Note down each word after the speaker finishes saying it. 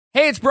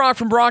Hey, it's Brock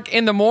from Brock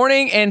in the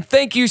Morning, and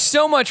thank you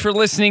so much for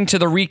listening to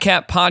the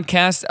recap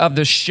podcast of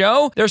the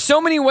show. There's so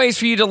many ways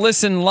for you to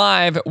listen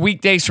live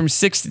weekdays from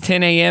 6 to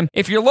 10 a.m.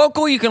 If you're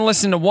local, you can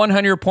listen to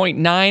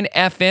 100.9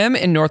 FM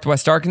in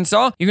Northwest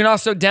Arkansas. You can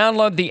also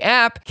download the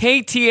app,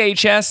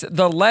 KTHS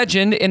The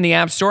Legend, in the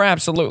App Store,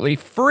 absolutely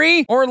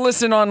free, or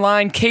listen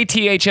online,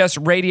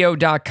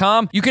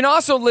 kthsradio.com. You can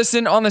also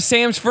listen on the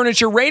Sam's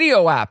Furniture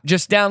Radio app.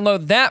 Just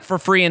download that for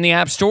free in the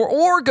App Store,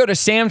 or go to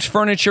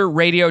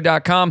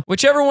samsfurnitureradio.com.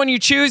 Whichever one you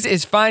choose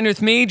is fine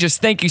with me. Just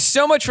thank you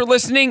so much for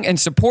listening and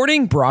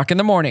supporting Brock in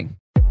the Morning.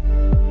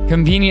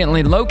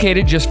 Conveniently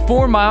located just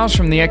 4 miles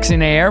from the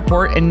XNA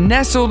Airport and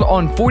nestled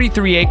on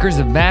 43 acres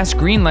of vast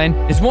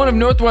greenland is one of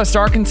Northwest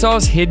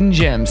Arkansas's hidden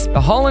gems, the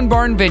Holland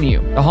Barn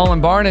venue. The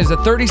Holland Barn is a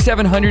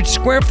 3,700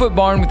 square foot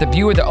barn with a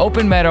view of the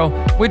open meadow,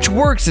 which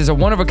works as a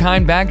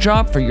one-of-a-kind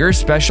backdrop for your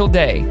special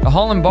day. The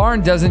Holland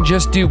Barn doesn't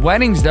just do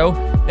weddings, though.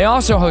 They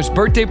also host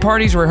birthday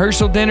parties,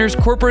 rehearsal dinners,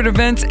 corporate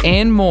events,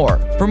 and more.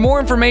 For more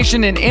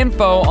information and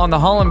info on the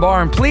Holland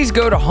Barn, please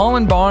go to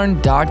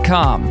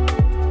hollandbarn.com.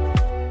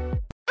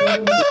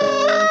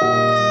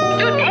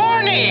 Good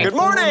morning. Good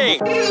morning.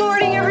 Good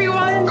morning,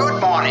 everyone. Good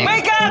morning.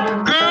 Wake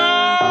up. Good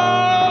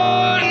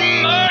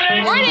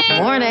morning.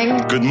 Morning.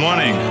 Good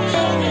morning.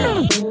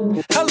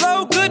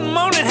 Hello, good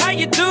morning, how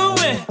you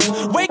doing?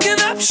 Waking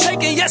up,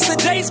 shaking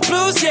yesterday's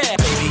blues, yeah.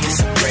 Baby,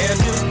 it's a brand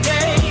new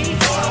day.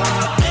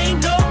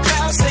 Ain't no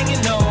clouds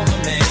hanging over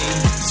me.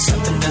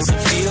 Something doesn't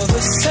feel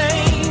the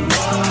same.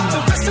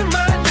 The rest of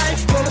my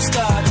life gonna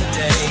start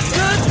today.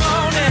 Good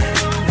morning.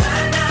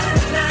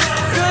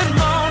 Good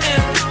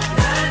morning.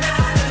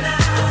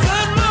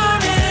 Good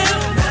morning.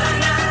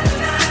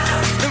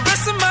 The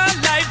rest of my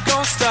life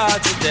gonna start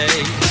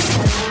today.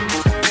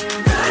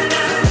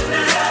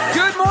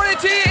 Good morning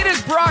to you. It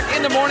is Brock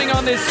in the Morning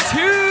on this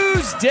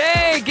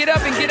Tuesday. Get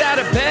up and get out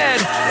of bed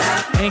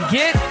and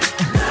get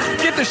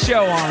the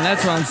show on.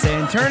 That's what I'm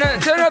saying. Turn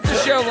up the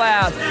show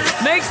loud.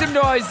 Make some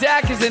noise.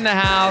 Zach is in the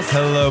house.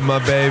 Hello, my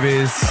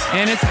babies.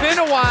 And it's been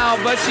a while,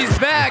 but she's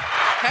back.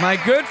 My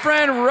good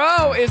friend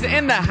Ro is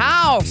in the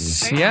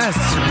house. Yes.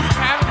 Thanks for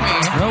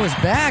having me. Ro is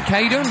back. How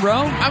you doing,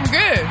 Ro? I'm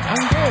good.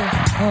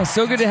 Oh,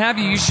 so good to have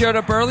you. You showed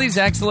up early.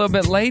 Zach's a little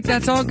bit late.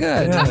 That's all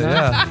good.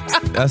 Yeah.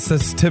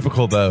 That's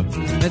typical, though.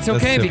 That's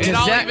okay That's because It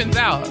all Zach, evens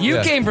out. you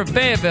Yeah. came from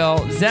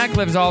Fayetteville. Zach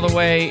lives all the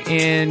way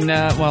in,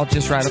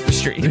 just right up the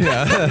street.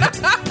 Yeah.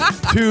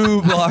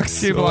 2 blocks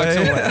 2 blocks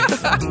away. away.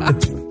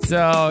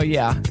 So,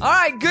 yeah. All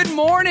right, good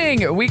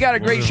morning. We got a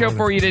great show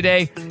for you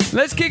today.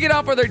 Let's kick it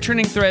off with our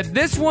trending thread.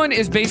 This one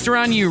is based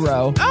around you,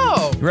 Ro.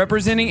 Oh,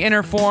 Representing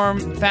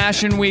Interform,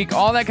 Fashion Week,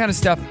 all that kind of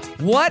stuff.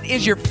 What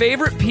is your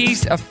favorite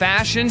piece of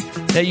fashion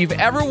that you've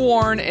ever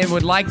worn and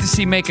would like to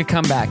see make a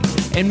comeback?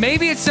 And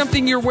maybe it's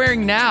something you're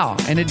wearing now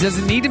and it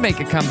doesn't need to make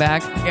a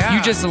comeback. Yeah.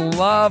 You just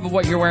love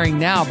what you're wearing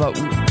now, but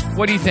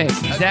what do you think?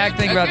 Zach,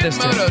 think about this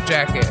too. moto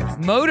jacket.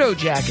 Moto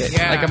jacket.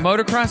 Yeah. Like a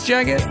motocross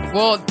jacket?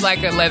 Well,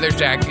 like a leather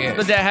jacket.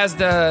 But that has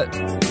the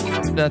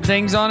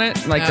things on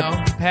it? Like No.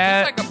 the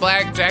pad? It's like a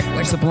black jacket.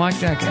 It's a black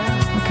jacket.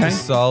 Okay.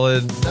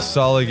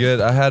 Solid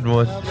good. I had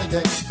one.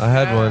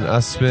 I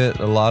spent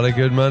a lot of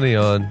good money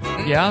on.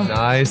 Yeah?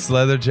 Nice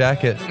leather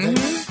jacket.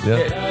 Mm-hmm.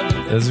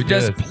 Yeah. Those are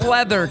Does good.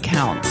 pleather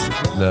count?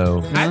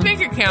 No. I think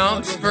it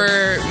counts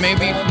for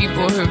maybe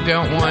people who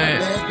don't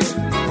want.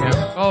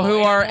 Oh,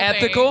 who are thing.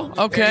 ethical?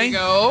 There Okay. you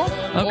go.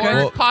 Okay. Or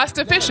Well- cost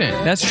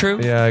efficient. That's true.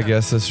 Yeah, I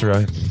guess that's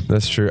right.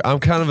 That's true. I'm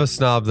kind of a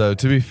snob, though.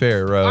 To be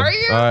fair, Ro. Are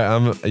you? All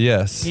right.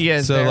 Yes. He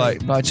is So very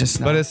like, much a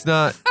snob. but it's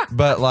not.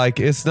 But like,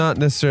 it's not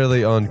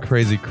necessarily on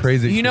crazy.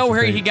 You know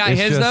where thing. he got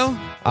It's his, just, though?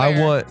 I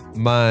Where? want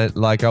mine.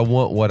 Like, I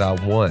want what I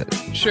want.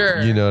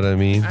 Sure. You know what I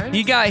mean?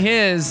 He got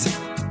his.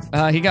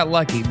 He got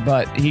lucky,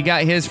 but he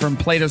got his from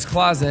Plato's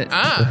Closet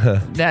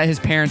that his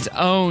parents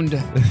owned,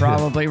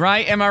 probably.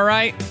 Right? Am I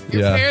right?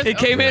 Your Yeah. parents It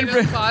came own in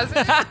Plato's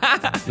for-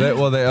 closet.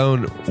 They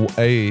own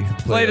a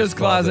Plato's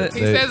Closet. He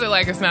They- says it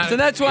like it's not. So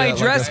that's why he yeah,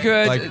 dressed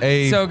good. Like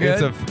a, so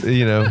good.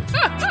 It's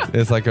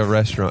it's like a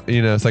restaurant.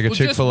 It's like a Well,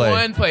 Chick-fil-A. Just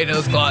one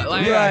Plato's closet.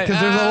 Like, Yeah, because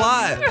there's a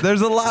lot.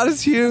 There's a lot.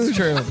 It's huge.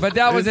 True. But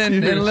that was It's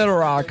in huge. Little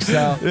Rock.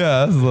 So.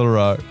 Yeah, that's Little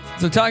Rock.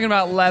 So talking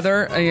about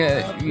leather,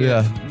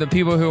 Yeah. the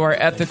people who are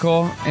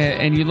ethical,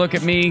 and you look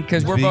at me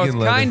because we're Vegan both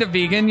leather. kind of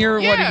vegan.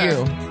 What are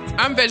you?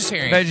 I'm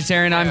vegetarian.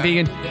 Vegetarian. I'm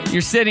vegan.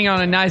 You're sitting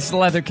on a nice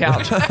leather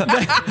couch.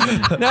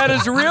 That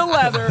is real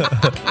leather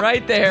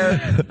right there.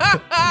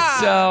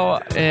 So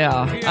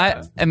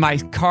and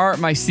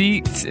my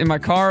seats in my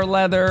car are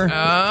leather.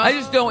 I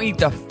just don't eat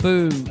the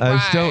food. I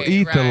just don't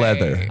eat the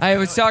leather. I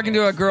was talking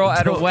to a girl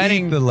at a Don't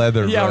wedding. eat the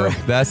leather, Yeah, bro.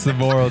 right. That's the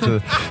moral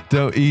to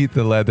don't eat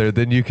the leather.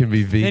 Then you can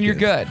be vegan. Then you're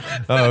good.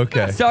 Oh, I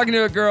okay. was talking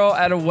to a girl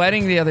at a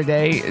wedding the other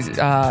day.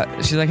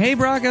 She's like, "Hey,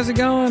 Brock, how's it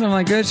going?" I'm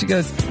like, "Good." She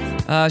goes,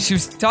 she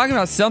was talking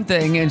about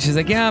something, and she's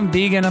like, "Yeah, I'm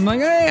vegan." I'm like,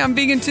 "Hey, I'm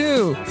vegan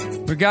too."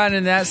 We got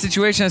in that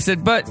situation. I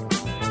said, "But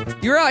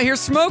you're out here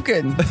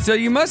smoking, so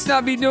you must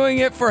not be doing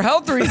it for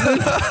health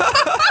reasons."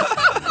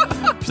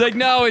 She's like,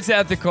 "No, it's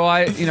ethical.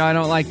 I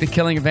don't like the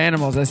killing of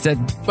animals." I said,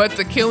 But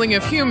the killing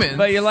of humans.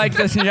 "But you like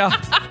this,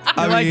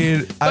 I mean,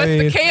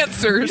 the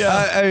cancers.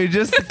 I mean,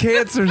 just the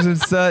cancers and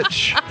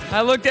such.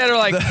 I looked at her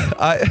like,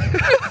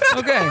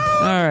 okay,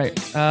 all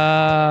right.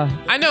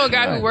 I know a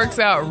guy who works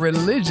out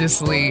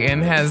religiously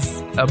and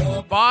has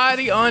a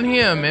body on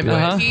him,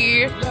 and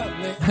he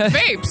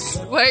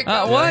vapes. Like,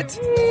 what?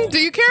 Do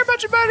you care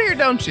about your body or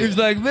don't you? He's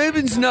like,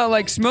 vaping's not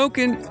like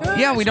smoking.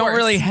 Yeah, we it's don't worse.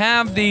 really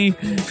have the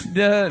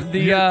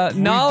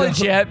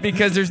knowledge yet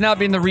because there's not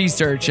been the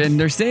research, and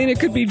they're saying it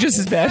could be just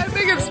as I bad.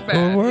 think it's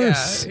bad. Or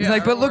worse. Yeah, He's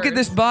like, but look at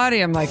worse. this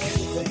body. I'm like,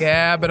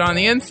 Yeah, but on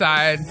the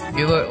inside,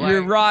 you look like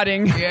you're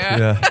rotting. Yeah.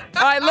 Yeah.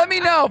 All right, let me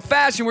know.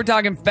 Fashion. We're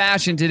talking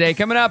fashion today.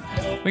 Coming up,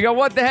 we got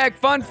what the heck,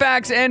 fun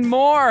facts, and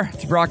more.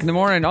 It's Brock in the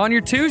morning on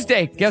your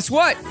Tuesday. Guess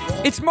what?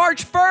 It's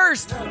March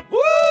 1st.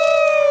 Woo!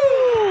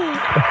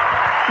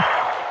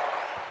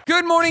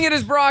 Good morning. It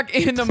is Brock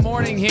in the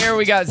morning here.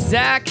 We got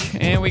Zach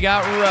and we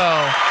got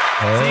Ro.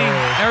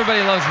 See,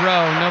 everybody loves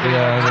Ro. Nobody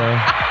loves Yeah, I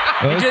know.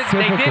 They That's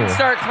didn't typical.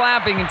 start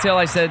clapping until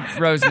I said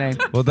Ro's name.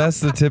 Well,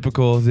 that's the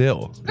typical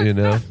deal, you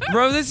know.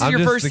 Ro, this is I'm your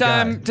just first the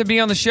guy. time to be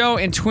on the show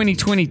in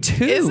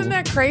 2022. Isn't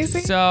that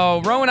crazy?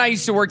 So Ro and I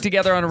used to work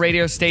together on a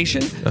radio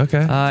station. Okay.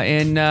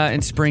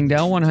 In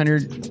Springdale,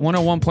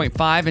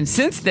 101.5, and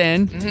since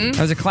then, it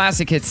was a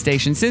classic hit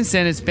station. Since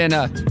then, it's been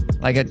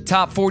a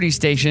top 40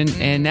 station,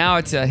 and now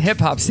it's a hip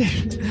hop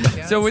station.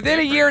 So within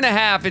a year and a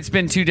half, it's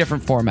been two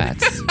different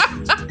formats,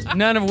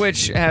 none of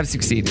which have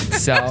succeeded.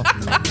 So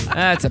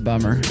that's a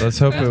bummer. Let's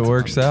hope it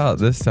works out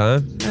this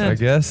time, I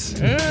guess.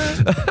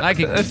 I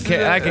could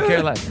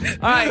care less.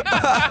 All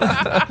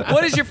right.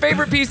 What is your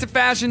favorite piece of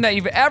fashion that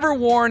you've ever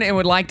worn and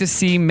would like to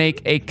see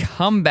make a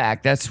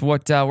comeback? That's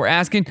what we're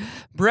asking.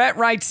 Brett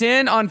writes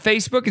in on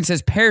Facebook and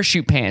says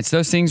parachute pants.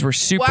 Those things were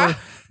super Wow.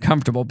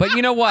 comfortable. But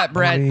you know what,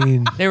 Brett? I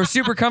mean, They were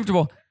super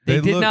comfortable. They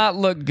did not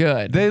look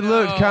good. They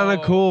looked kind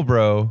of cool,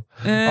 bro. All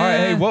right,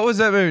 hey, what was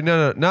that movie?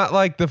 No, not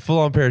like the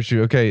full-on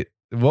parachute. Okay,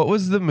 what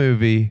was the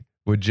movie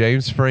with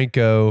James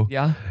Franco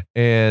Yeah.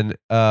 and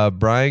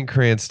Bryan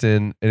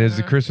Cranston, and it was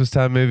the Christmas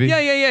time movie?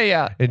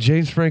 Yeah. And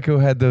James Franco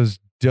had those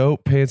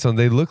dope pants on.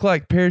 They look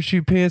like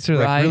parachute pants. They're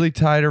Right. like really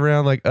tight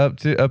around, like up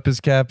his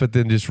cap, but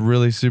then just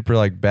really super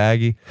like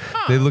baggy.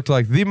 They looked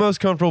like the most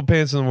comfortable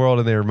pants in the world,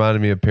 and they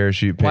reminded me of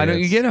parachute pants. Why don't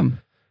you get them?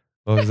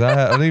 Well, 'cause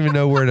I don't even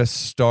know where to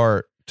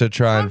start to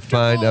try and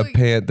find a Comfortable.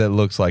 pant that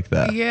looks like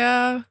that.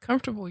 Yeah,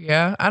 comfortable.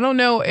 Yeah, I don't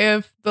know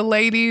if the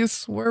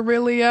ladies were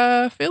really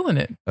feeling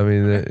it. I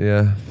mean,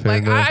 yeah. Fair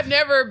Like, enough. I've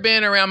never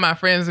been around my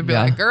friends and be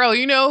Yeah. like, "Girl,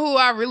 you know who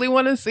I really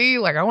want to see?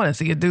 Like, I want to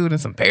see a dude in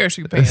some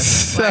parachute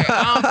pants." Like,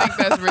 I don't think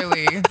that's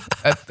really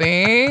a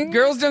thing.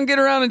 Girls don't get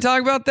around and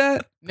talk about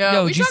that? No,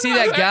 Yo, we did you talk see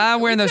about that guy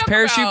wearing we those talk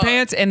parachute about-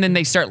 pants and then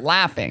they start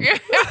laughing? You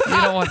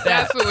don't want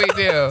that. That's what we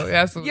do.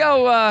 That's what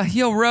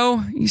Yo,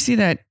 Ro, you see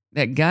that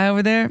guy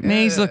over there?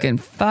 Man, he's looking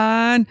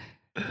fine.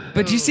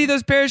 But you see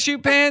those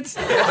parachute pants?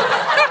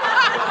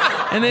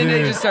 And then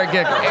they just start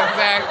getting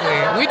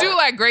exactly. We do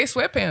like gray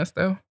sweatpants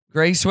though.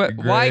 gray sweat.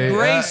 Why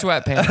gray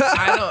sweatpants?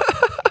 I don't,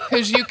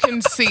 because you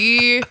can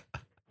see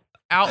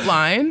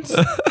outlines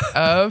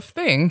of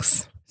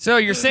things. So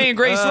you're saying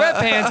gray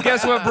sweatpants?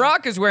 Guess what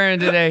Brock is wearing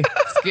today?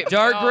 Get me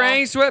Dark all-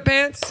 gray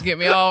sweatpants. Get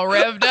me all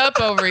revved up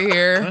over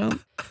here.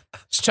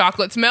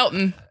 Chocolate's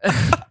melting.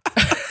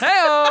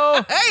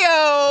 Heyo.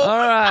 Heyo. All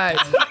right.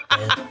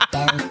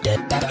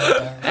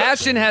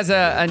 Ashton has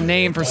a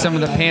name for some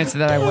of the pants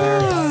that I wear.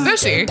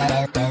 Does she?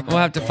 We'll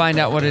have to find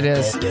out what it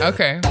is.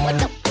 Okay.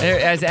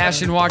 As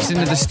Ashton walks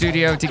into the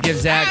studio to give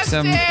Zach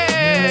some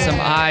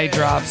eye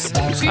drops.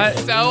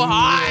 She's so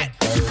hot.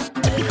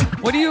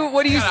 What do you?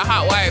 Got a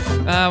hot wife.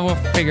 We'll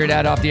figure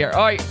that off the air.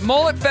 All right,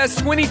 Mullet Fest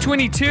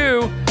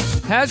 2022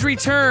 has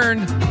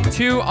returned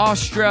to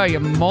Australia.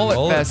 Mullet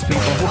Fest,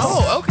 people.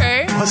 Oh,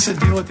 okay. What's the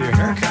deal with your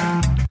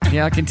haircut?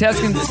 Yeah,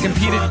 contestants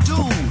competed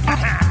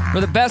for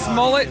the best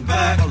mullet.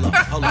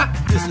 Hold up.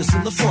 Business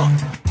in the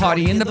front.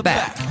 Party in the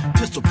back.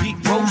 Pistol Pete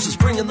Rose is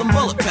bringing the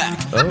mullet back.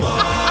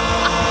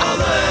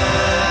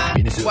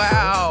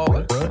 Wow.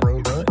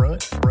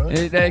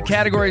 The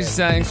categories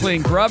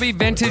including grubby,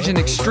 vintage, and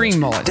extreme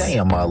mullets.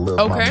 Damn, I love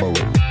my Okay.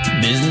 mullet.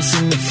 Business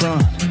in the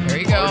front, There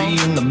you go.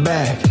 party in the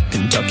back.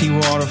 Kentucky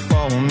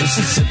waterfall,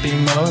 Mississippi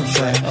mud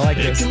flat. I like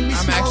this. I'm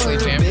actually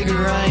jamming.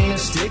 Bigger, I ain't a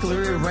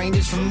stickler. It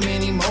ranges from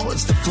mini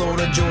mullets to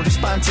Florida, Georgia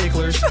spine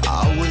ticklers.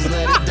 I always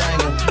let it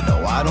dangle.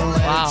 No, I don't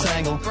let Wow. it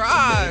tangle. So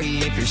Brock. baby,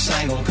 if you're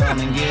single, come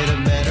and get a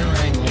better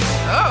angle.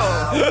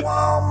 Oh.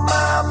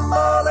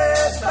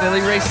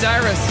 Billy Ray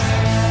Cyrus.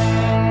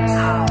 There you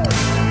go.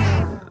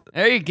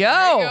 There you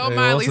go, He wants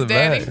Miley's it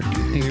daddy. back.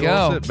 There you He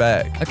go. wants it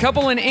back. A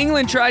couple in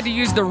England tried to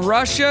use the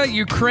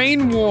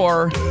Russia-Ukraine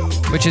war,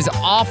 which is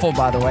awful,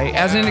 by the way,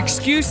 as an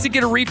excuse to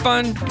get a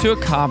refund to a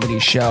comedy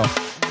show.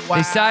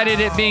 They cited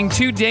it being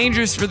too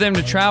dangerous for them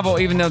to travel,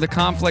 even though the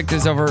conflict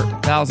is over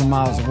 1,000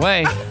 miles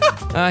away.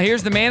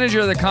 Here's the manager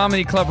of the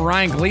comedy club,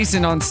 Ryan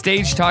Gleason, on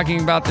stage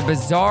talking about the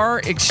bizarre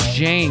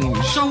exchange.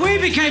 So we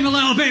became a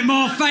little bit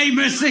more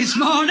famous this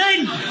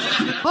morning,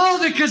 all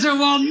because of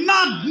one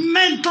mad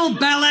mental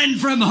bellend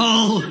from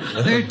Hull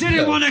who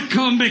didn't want to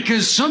come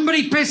because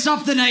somebody pissed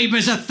off the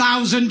neighbours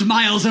 1,000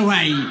 miles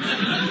away.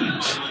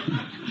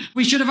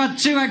 We should have had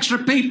 2 extra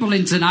people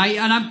in tonight,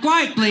 and I'm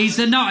quite pleased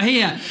they're not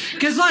here.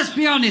 Because let's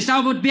be honest,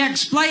 I would be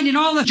explaining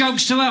all the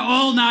jokes to her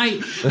all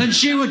night, and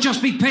she would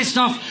just be pissed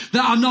off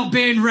that I'm not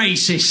being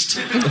racist.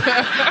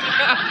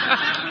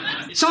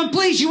 So I'm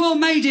pleased you all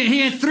made it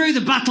here through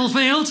the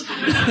battlefield.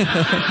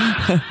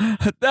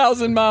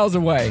 1,000 miles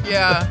away.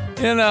 Yeah.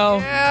 You know.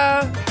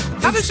 Yeah.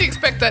 How did she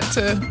expect that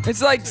to?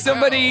 It's like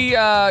somebody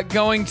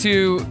going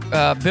to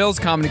Bill's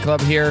Comedy Club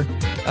here,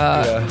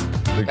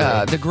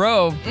 the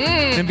Grove,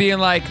 and being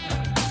like,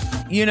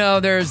 you know,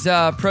 there's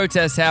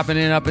protests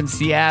happening up in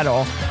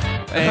Seattle.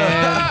 And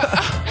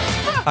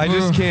I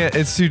just can't.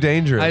 It's too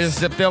dangerous. I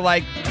just feel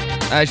like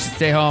I should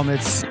stay home.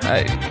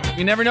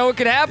 You never know what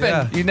could happen.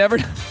 Yeah. You never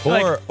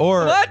Or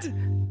what?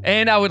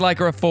 And I would like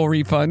her a full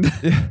refund.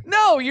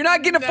 No, you're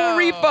not getting a full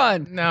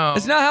refund. No.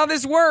 That's not how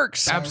this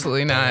works.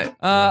 Absolutely not.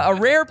 A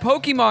rare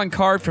Pokemon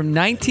card from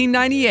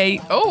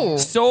 1998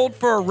 sold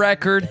for a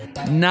record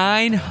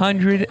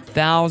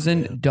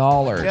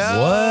 $900,000.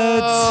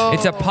 What?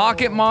 It's a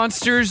Pocket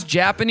Monsters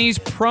Japanese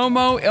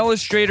promo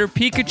illustrator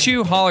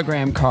Pikachu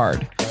hologram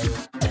card.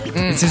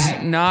 This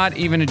is not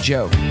even a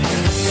joke.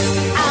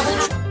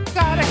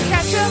 Gotta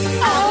catch up.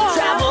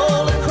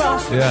 Travel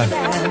across the Yeah.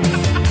 land,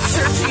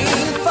 searching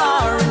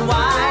far and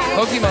wide.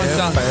 Pokemon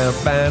song.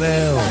 Pokemon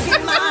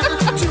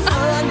to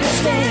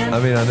understand. I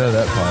mean, I know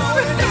that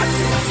part.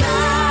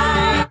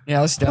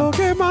 Yeah, let's do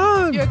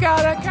Pokemon. You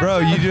gotta catch Bro,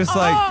 you just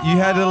you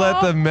had to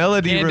let the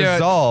melody Can't do it.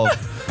 resolve.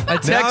 A Now I'm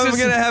Texas,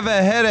 gonna have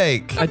a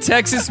headache. a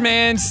Texas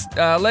man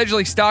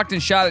allegedly stalked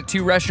and shot at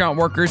 2 restaurant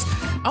workers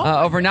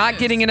over not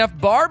getting enough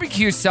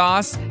barbecue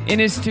sauce in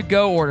his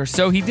to-go order.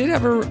 So he did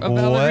have a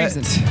valid What?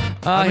 reason.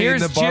 I mean,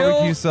 Here's the Jill.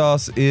 barbecue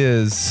sauce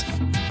is.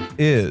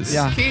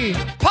 Yeah. Key.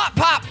 Pop,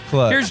 pop.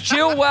 Clutch. Here's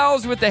Jill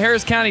Wells with the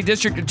Harris County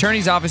District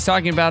Attorney's Office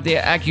talking about the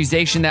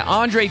accusation that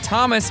Andre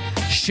Thomas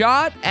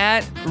shot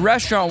at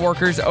restaurant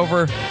workers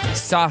over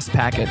sauce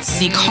packets.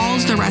 He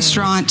calls the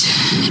restaurant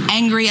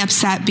angry,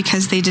 upset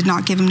because they did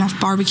not give him enough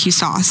barbecue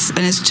sauce in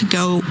his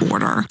to-go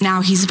order.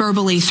 Now he's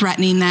verbally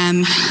threatening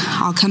them.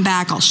 I'll come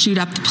back. I'll shoot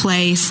up the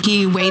place.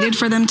 He waited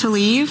for them to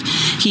leave.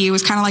 He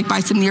was kind of like by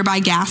some nearby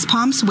gas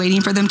pumps waiting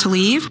for them to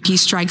leave. He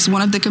strikes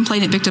one of the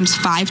complainant victims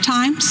 5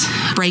 times,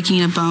 breaking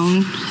a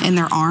bone in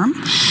their arm.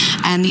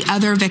 And the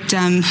other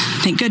victim,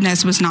 thank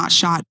goodness, was not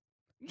shot.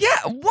 Yeah,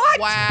 what?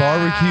 Wow.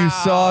 Barbecue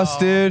sauce,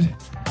 dude.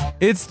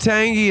 It's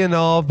tangy and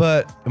all,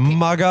 but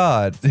my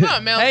God.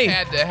 Something else Hey.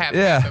 had to happen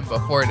Yeah.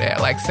 before that,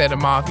 like set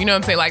him off. You know what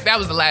I'm saying? Like that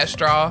was the last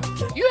straw.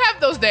 You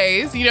have those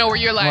days, you know, where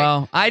you're like,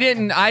 Well, I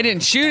didn't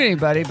shoot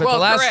anybody, but well,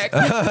 the last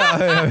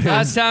correct.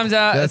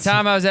 last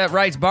time I was at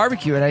Wright's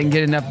Barbecue and I didn't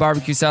get enough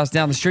barbecue sauce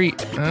down the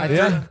street.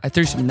 I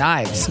threw some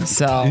knives.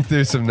 So You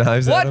threw some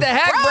knives at what him. the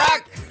heck,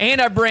 Brock?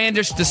 And I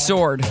brandished the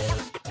sword.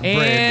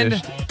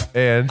 Brandished.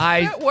 And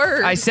That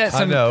word. I set I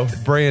some know,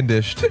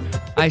 brandished.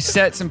 I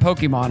set some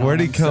Pokemon on. Where'd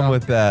he him, come so-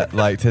 with that?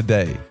 Like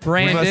today?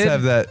 Branded. He must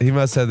have that. He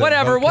must have that.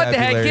 Whatever. What the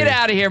heck? Get vocabulary.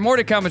 out of here. More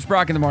to come. It's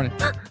Brock in the morning.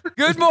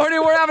 Good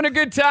morning. We're having a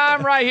good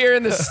time right here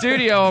in the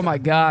studio. Oh my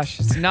gosh.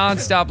 It's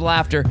nonstop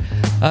laughter.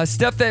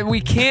 Stuff that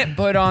we can't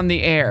put on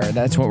the air.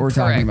 That's what we're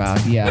talking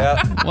Correct. about.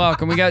 Yeah.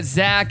 Welcome. We got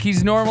Zach.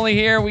 He's normally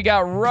here. We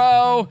got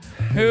Ro,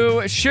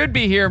 who should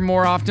be here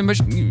more often, but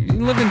you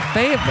live in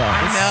Fayetteville.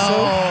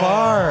 So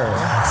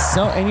far.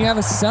 So, and you have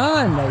a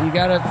son that you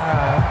gotta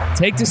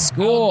take to I would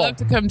school. love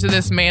to come to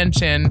this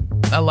mansion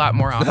a lot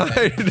more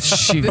often.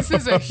 Shoot. This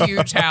is a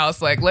huge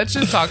house. Like, let's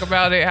just talk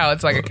about it. How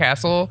it's like a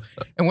castle.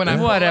 And when I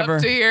pull Whatever.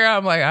 up to here,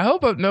 I'm like, I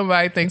hope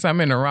nobody thinks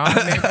I'm in the wrong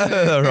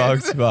neighborhood. The wrong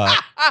spot.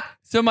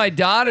 So my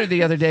daughter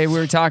the other day, we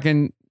were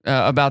talking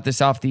about this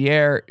off the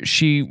air.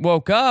 She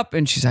woke up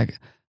and she's like,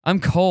 I'm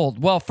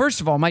cold. Well, first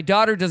of all, my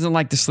daughter doesn't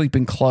like to sleep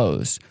in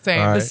clothes. Same.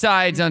 All right.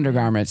 Besides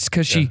undergarments,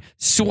 because she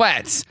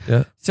sweats.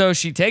 Yeah. So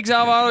she takes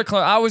off all her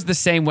clothes. I was the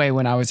same way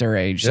when I was her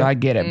age, so I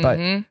get it.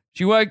 But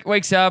she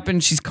wakes up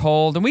and she's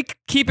cold, and we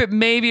keep it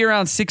maybe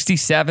around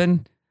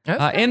 67.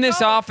 That's In this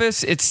cold.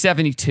 office, it's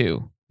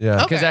 72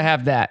 Yeah. because Okay. I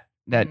have that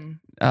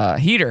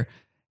heater.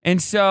 And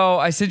so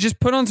I said, just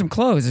put on some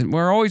clothes. And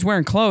we're always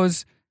wearing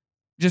clothes.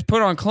 Just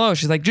put on clothes.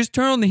 She's like, just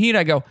turn on the heat.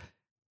 I go,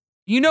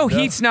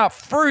 heat's not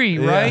free,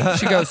 right? Yeah.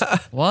 She goes,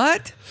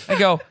 what? I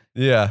go,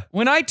 Yeah.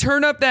 when I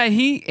turn up that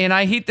heat and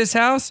I heat this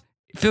house,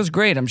 it feels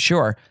great, I'm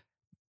sure.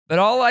 But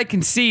all I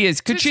can see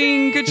is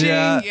ka-ching, ka-ching.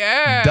 Yeah.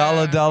 Yeah.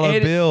 Dollar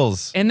It-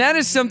 bills. And that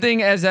is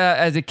something as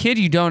a kid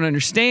you don't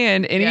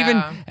understand. And Yeah.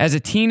 even as a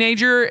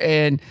teenager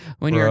and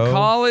when you're in Bro.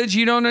 college,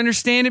 you don't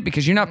understand it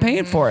because you're not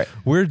paying for it.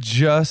 We're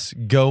just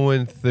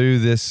going through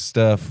this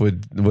stuff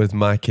with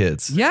my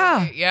kids.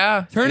 Yeah.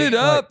 Yeah. Turn it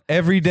Like, up.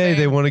 every day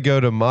they Same. want to go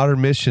to Modern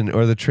Mission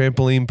or the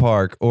trampoline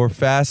park or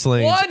Fast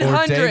Lanes or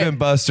 100. Dave and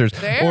Buster's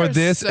They're or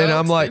this, so and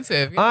I'm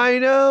expensive, like, yeah. I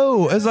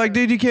know. It's like,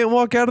 dude, you can't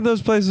walk out of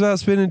those places without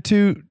spending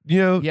two,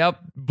 Yep.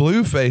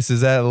 blue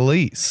faces at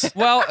least.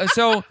 Well,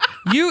 so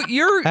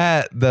you're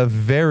At the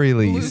very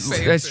least. Blue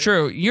face. that's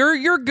true.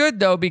 You're good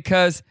though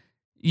because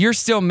you're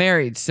still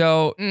married,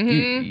 so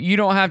you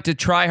don't have to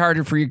try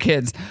harder for your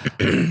kids.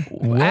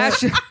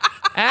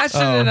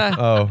 Ashton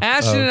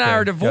and I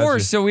are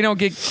divorced, so we don't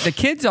get the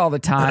kids all the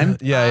time.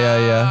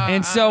 Yeah.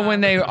 And so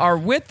when they are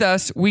with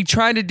us, we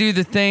try to do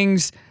the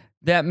things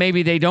that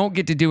maybe they don't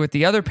get to do with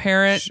the other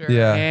parent. Sure.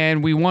 Yeah.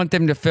 And we want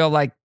them to feel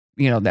like,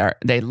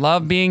 they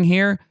love being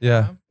here.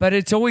 Yeah. But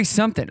it's always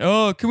something.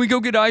 Oh, can we go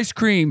get ice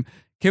cream?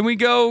 Can we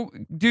go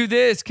do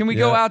this? Can we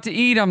go out to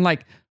eat? I'm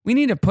like, we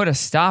need to put a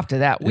stop to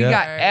that. We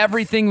got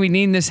everything we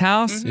need in this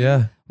house.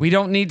 Yeah. We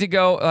don't need to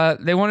go.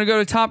 They want to go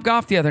to Top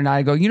Golf the other night.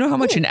 I go, you know how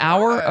much an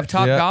hour of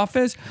Top Golf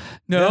is?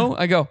 No.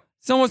 I go,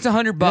 it's almost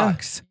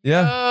 $100.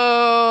 Yeah.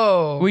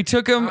 Oh. We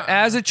took them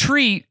as a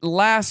treat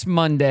last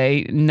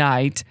Monday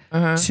night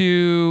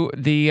to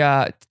the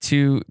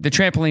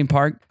trampoline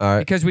park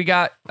because we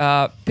got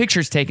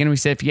pictures taken. We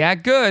said, if you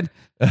act good,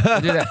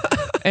 we'll do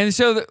that. And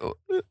so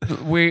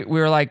we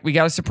were like, we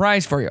got a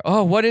surprise for you.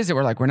 Oh, what is it?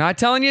 We're like, we're not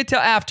telling you till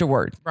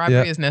afterward.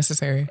 Bribery is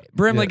necessary.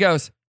 Brimley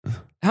goes,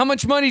 how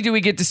much money do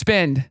we get to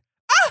spend?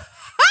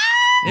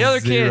 The other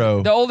Zero.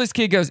 kid, the oldest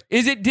kid goes,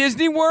 is it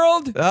Disney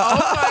World?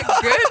 Oh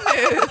my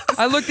goodness.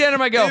 I looked at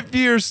him, I go,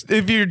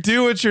 if you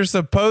do what you're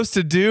supposed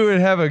to do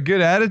and have a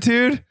good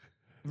attitude,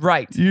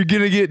 right, you're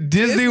gonna get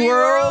Disney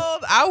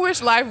World. I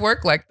wish life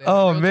worked like this.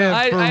 Oh man,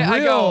 I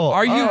go,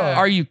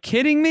 are you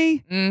kidding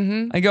me?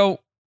 Mm-hmm. I go,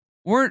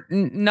 we're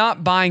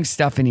not buying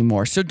stuff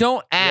anymore, so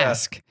don't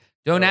ask. Yeah.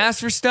 Don't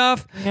ask for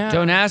stuff. Yeah.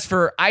 Don't ask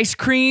for ice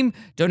cream.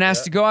 Don't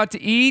ask to go out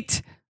to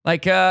eat.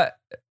 Like I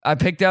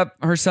picked up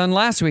her son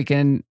last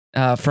weekend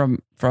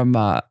from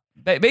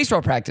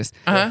baseball practice,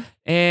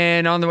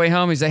 and on the way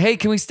home he's like, "Hey,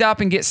 can we stop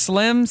and get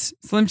Slim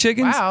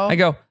chickens?" Wow. I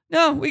go,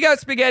 "No, we got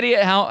spaghetti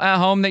at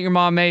home that your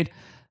mom made."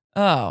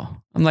 Oh,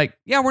 I'm like,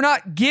 yeah, we're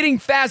not getting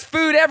fast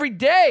food every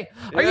day.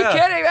 Are you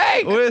kidding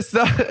me? Well, it's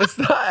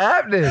not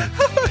happening.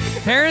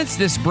 Parents,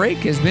 this break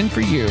has been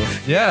for you.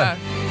 Yeah.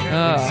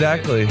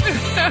 Exactly.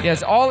 Yes,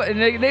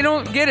 they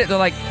don't get it. They're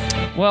like,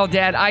 well,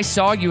 Dad, I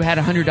saw you had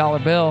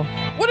 $100 bill.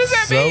 What does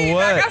that mean?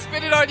 What? I got to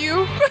spend it on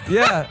you.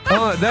 Yeah.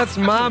 Oh, that's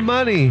my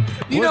money.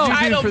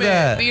 What'd you do for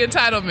that? The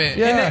entitlement.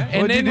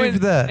 Yeah. What'd you do for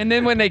that? And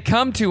then when they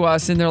come to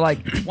us and they're like,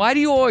 why do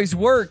you always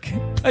work?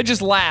 I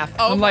just laugh.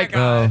 Oh, I'm my like,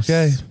 gosh.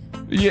 Okay.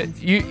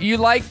 You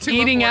like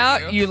eating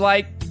out. You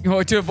like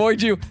to avoid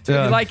you. You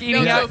like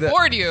eating out. To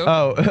afford you.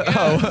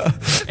 Oh.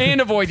 And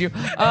avoid you.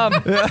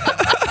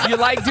 You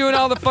like doing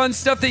all the fun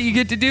stuff that you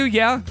get to do.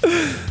 Yeah.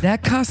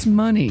 That costs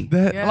money.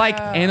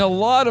 And a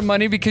lot of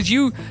money because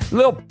you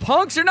little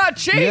punks are not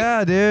cheap.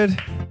 Yeah, dude.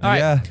 All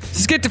right,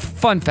 let's get to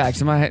fun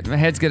facts. My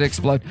head's going to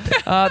explode.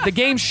 The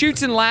game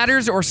Chutes and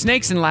Ladders or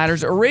Snakes and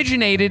Ladders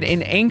originated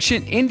in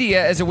ancient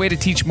India as a way to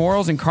teach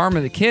morals and karma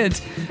to the kids.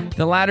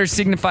 The ladders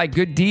signify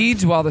good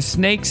deeds, while the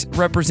snakes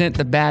represent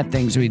the bad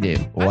things we do.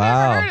 Wow.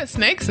 I never heard of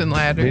snakes and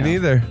ladders. Me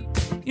neither.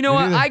 You know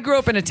what? I grew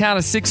up in a town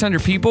of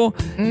 600 people,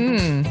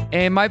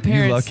 and my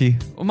parents. You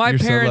lucky. Well, my You're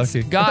parents so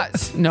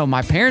lucky.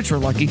 my parents were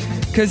lucky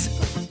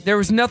because there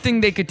was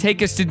nothing they could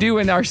take us to do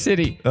in our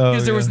city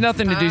because there was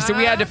nothing to do. So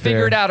we had to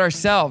figure it out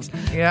ourselves.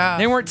 Yeah.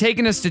 They weren't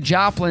taking us to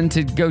Joplin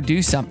to go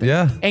do something.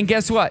 Yeah. And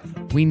guess what?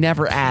 We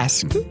never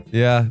asked.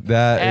 Yeah,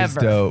 that is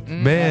Ever. dope.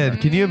 Man,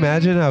 can you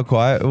imagine how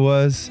quiet it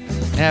was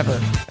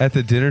Ever. at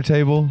the dinner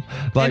table?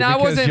 Like, And I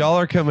because wasn't- y'all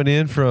are coming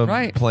in from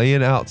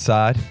playing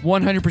outside.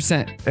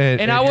 100%.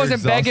 And I you're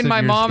wasn't begging exhausted, my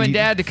you're mom and eating.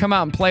 dad to come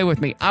out and play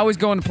with me. I was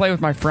going to play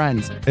with my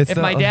friends. It's If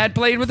not- my dad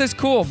played with us,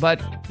 cool,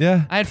 but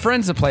Yeah. I had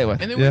friends to play with.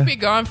 And then we'd be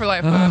gone for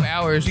like 5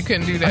 hours. You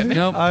couldn't do that.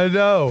 Nope. I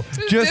know.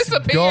 Just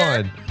disappear.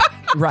 gone.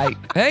 Right.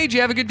 Hey, did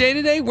you have a good day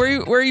today?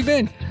 Where you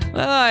been?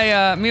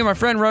 Well, me and my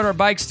friend rode our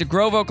bikes to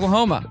Grove,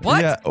 Oklahoma.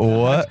 What? Yeah,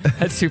 what?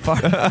 That's too far.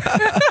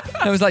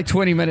 That was like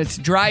 20 minutes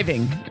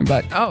driving.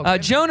 But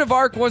Joan of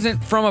Arc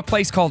wasn't from a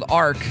place called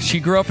Arc. She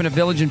grew up in a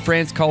village in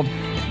France called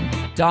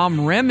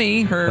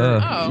Domremy.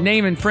 Her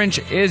name in French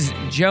is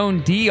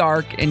Joan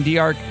d'Arc, and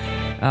d'Arc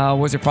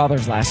was her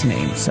father's last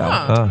name.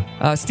 So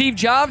Steve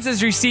Jobs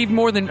has received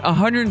more than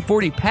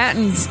 140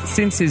 patents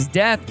since his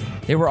death.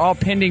 They were all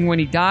pending when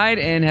he died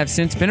and have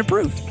since been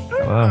approved.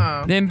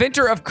 Wow. The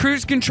inventor of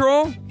cruise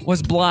control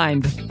was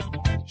blind.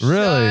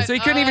 Really? So he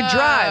couldn't even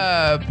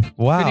drive.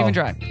 Wow. Couldn't even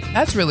drive.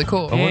 That's really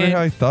cool. I wonder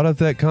how he thought of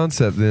that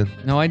concept then.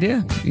 No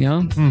idea.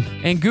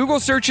 And Google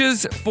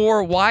searches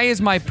for why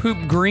is my poop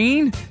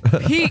green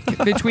peak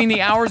between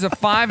the hours of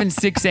 5 and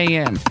 6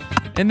 a.m.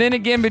 And then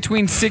again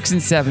between 6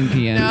 and 7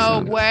 p.m.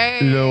 No way.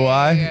 You know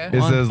why?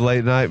 It's those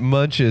late night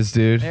munches,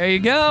 dude. There you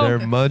go. They're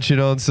munching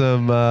on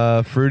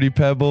some Fruity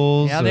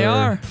Pebbles. Yeah, they or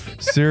are.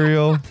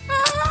 Cereal.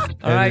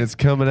 And right. it's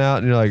coming out,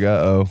 and you're like,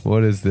 uh-oh,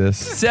 what is this?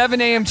 7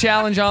 a.m.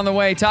 challenge on the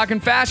way. Talking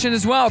fashion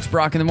as well. It's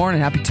Brock in the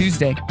morning. Happy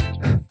Tuesday.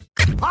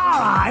 All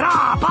right,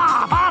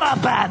 out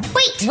of bed.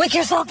 Wait, wake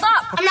yourself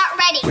up. I'm not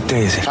ready. What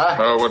day is it?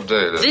 What day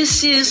is it?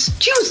 This is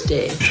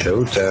Tuesday.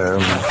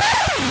 Showtime.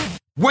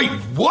 Wait,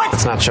 what?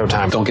 It's not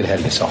showtime. Don't get ahead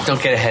of yourself.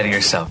 Don't get ahead of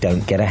yourself.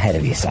 Don't get ahead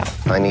of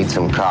yourself. I need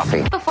some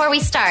coffee. Before we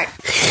start.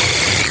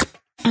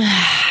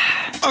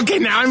 Okay,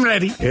 now I'm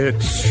ready.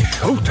 It's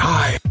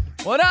showtime.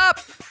 What up?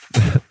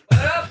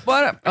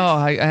 What up? Oh,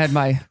 I had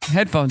my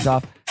headphones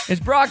off. It's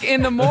Brock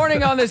in the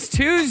morning on this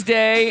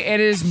Tuesday. It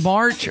is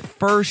March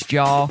 1st,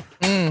 y'all.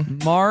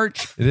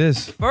 March It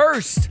is.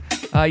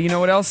 1st. You know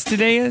what else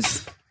today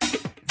is?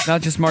 It's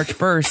not just March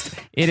 1st.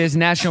 It is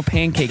National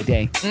Pancake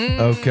Day.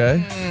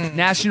 Okay.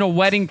 National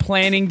Wedding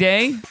Planning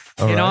Day.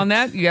 All Get right. on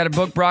that. You got to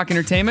book Brock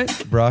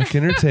Entertainment. Brock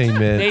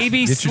Entertainment.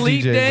 Baby Get your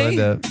Sleep DJs lined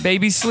Day. up.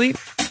 Baby Sleep.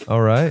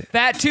 All right.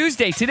 Fat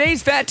Tuesday.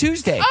 Today's Fat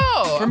Tuesday.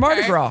 Oh, For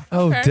Mardi okay. Gras.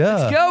 Oh, Okay. duh.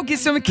 Let's go get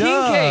some king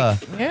Duh.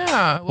 cake.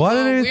 Yeah. Why Well,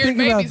 didn't I weird even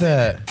think about babies in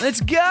that? it.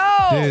 Let's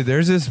go. Dude,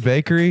 there's this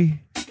bakery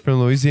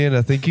from Louisiana.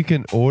 I think you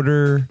can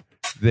order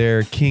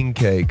their king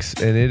cakes,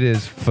 and it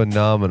is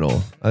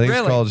phenomenal. I think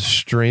Really? it's called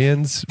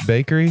Strands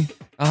Bakery.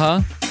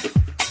 Uh-huh.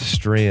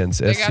 Strands.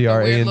 They got the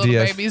weird little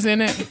Strands. babies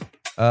in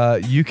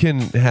it. You can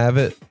have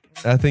it.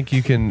 I think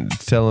you can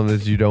tell them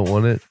that you don't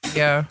want it,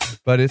 Yeah.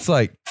 but it's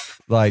like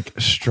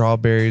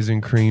strawberries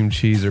and cream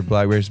cheese or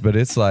blackberries, but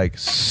it's like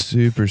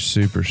super,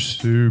 super,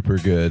 super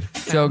good.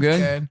 So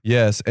good.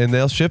 Yes, and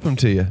they'll ship them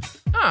to you.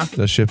 Huh.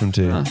 They'll ship them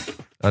to you. I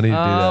need to do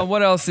that.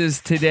 What else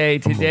is today?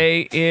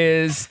 Today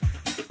is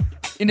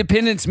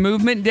Independence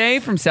Movement Day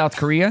from South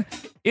Korea.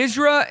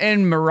 Isra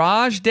and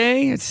Miraj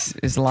Day. It's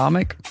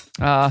Islamic.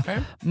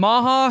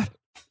 Maha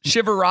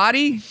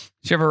Shivaratri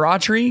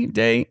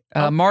Day.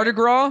 Mardi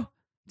Gras.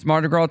 It's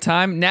Mardi Gras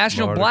time.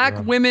 National Mardi Black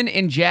Gras. Women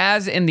in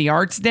Jazz and the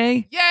Arts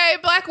Day. Yay,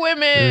 Black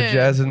women. The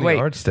Jazz and the Wait.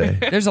 Arts Day.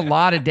 There's a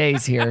lot of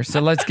days here, so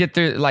let's get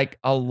through like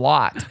a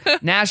lot.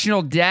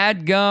 National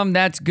Dadgum,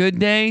 That's Good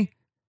Day.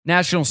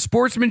 National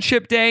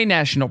Sportsmanship Day.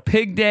 National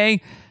Pig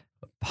Day.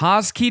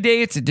 Posky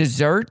Day, it's a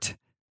dessert.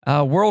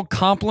 World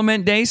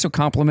Compliment Day, so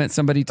compliment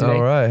somebody today.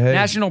 All right, hey.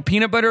 National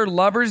Peanut Butter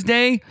Lovers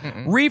Day.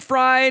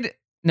 Refired,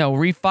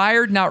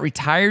 not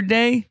retired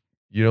day.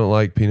 You don't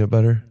like peanut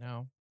butter?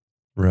 No.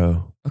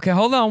 Bro. Okay,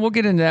 hold on. We'll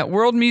get into that.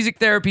 World Music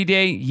Therapy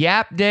Day,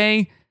 Yap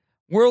Day,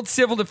 World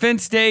Civil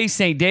Defense Day,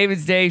 St.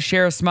 David's Day,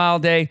 Share a Smile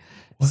Day,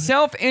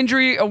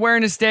 Self-Injury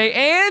Awareness Day,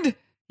 and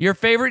your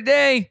favorite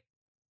day,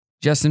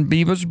 Justin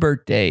Bieber's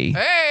birthday.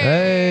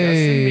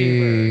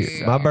 Hey.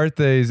 Justin Bieber. My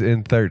birthday's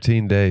in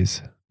 13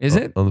 days. Is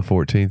it? On the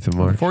 14th of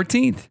March.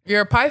 14th.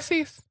 You're a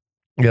Pisces?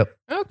 Yep.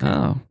 Okay.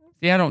 Oh.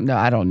 See, I don't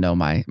know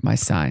my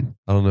sign.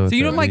 I don't know. So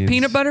you don't like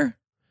peanut butter?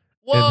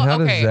 Well, And how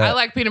does okay. that- I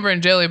like peanut butter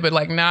and jelly, but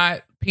like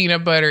not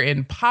peanut butter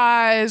in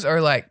pies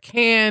or like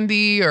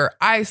candy or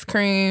ice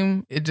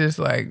cream. It just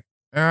like,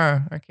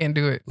 I can't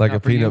do it. Like Not a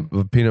for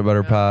you. peanut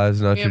butter pie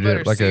is not Peanut your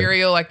butter like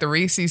cereal, like the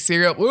Reese's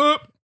cereal.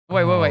 Whoop,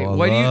 Wait. Oh, I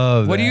What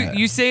love do that.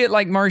 you say it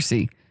like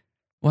Marcy?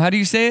 Well, how do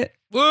you say it?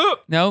 whoop.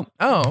 No.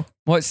 Oh,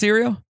 What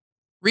cereal?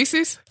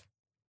 Reese's?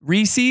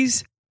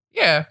 Reese's?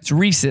 Yeah, It's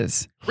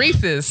Reese's.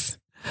 Reese's.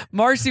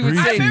 Marcy would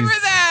Reese's. say I remember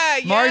that.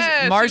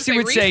 Yes, Marcy she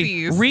would say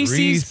Reese's. Reese's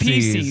Reese's.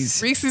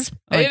 Pieces. Reese's.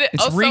 Like, It-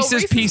 it's also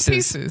Reese's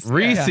Pieces. Yeah.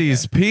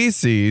 Reese's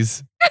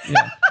Pieces.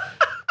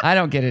 I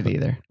don't get it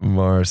either.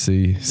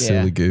 Marcy,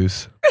 silly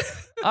goose.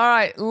 All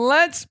right,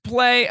 let's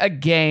play a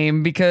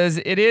game because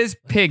it is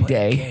Pig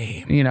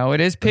Day. You know,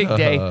 it is Pig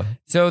Day.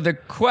 So the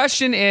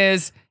question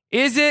is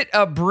it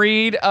a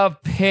breed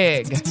of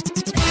pig?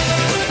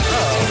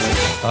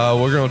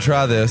 We're gonna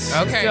try this.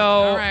 Okay. So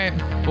all right.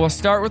 we'll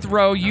start with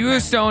Ro. You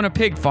used to own a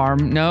pig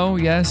farm. No?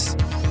 Yes?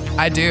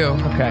 I do.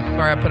 Okay.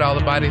 Where I put all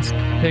the bodies.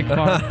 Pig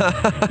farm.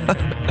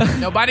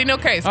 Nobody, no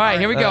case. All right,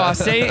 here we go. I'll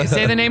say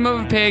the name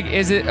of a pig.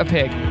 Is it a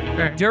pig?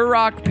 Okay.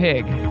 Duroc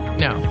pig.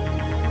 No.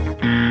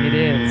 It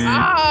is.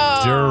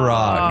 Oh.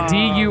 Duroc.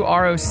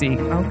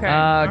 Duroc. Okay.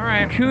 All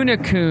right.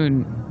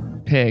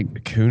 Coon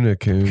pig. Kuna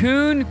Coon.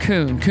 Coon.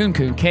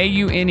 Kunekune.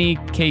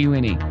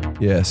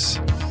 Kunekune. Yes.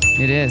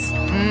 It is.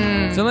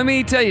 So let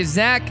me tell you,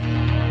 Zach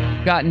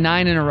got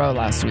 9 in a row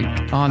last week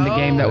on the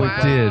game that we wow.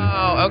 played. did.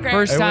 Oh, okay.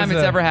 First It time was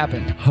it's a- ever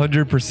happened.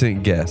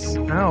 100% guess.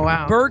 Oh,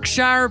 wow.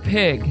 Berkshire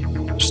pig.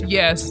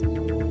 Yes.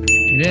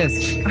 It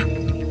is.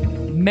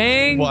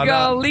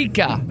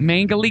 Mangalika.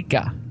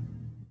 Mangalika.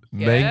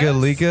 Yes.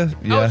 Mangalika?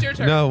 Yeah. it's your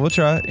turn. No, we'll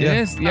try it. It Yeah.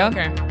 is. Yep.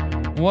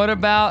 Okay. What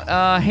about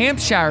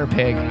Hampshire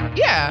pig?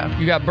 Yeah.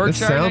 You got That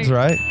Berkshire. sounds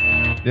right.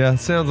 Yeah,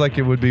 sounds like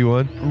it would be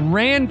one.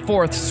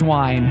 Ranforth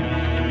swine.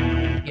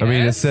 I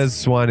mean, it Yes. says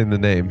swine in the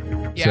name.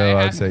 Yeah, so it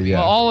I'd has say to be. yeah.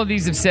 Well, all of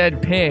these have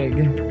said pig.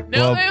 No,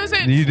 Well, it was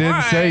you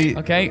didn't say-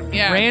 Okay.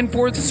 Yeah.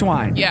 Ranforth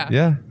swine. Yeah.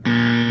 Yeah.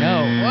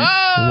 No.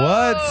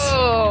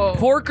 Whoa.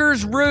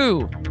 Porker's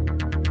roo.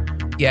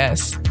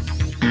 Yes.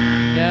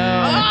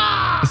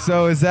 No.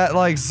 So is that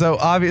like so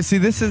obvious? See,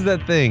 this is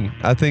that thing.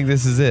 I think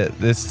this is it.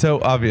 It's so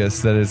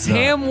obvious that it's not.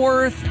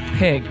 Tamworth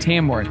pig.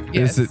 Tamworth.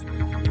 Yes. Is it?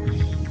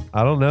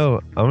 I don't know.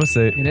 I'm gonna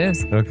say It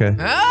is. okay.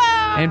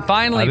 Ah. And I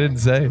finally, didn't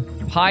say.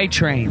 pie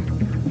train.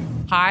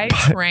 Pie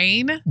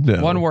train.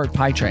 No. One word,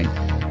 pie train.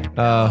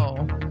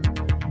 Oh.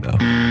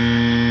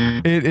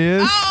 It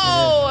is.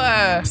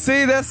 Oh.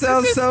 See, that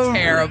sounds This is so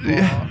terrible.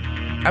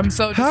 I'm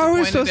so disappointed How are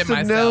we supposed in to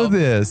myself. know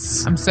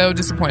this? I'm so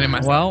disappointed in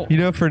myself. Well, You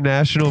know, for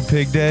National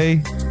Pig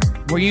Day,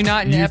 were you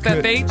not in you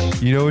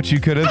FFH? you know what you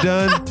could have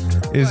done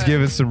is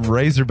given some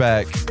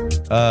Razorback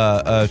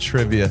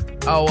trivia.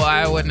 Oh, well,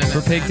 I wouldn't have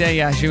For Pig Day,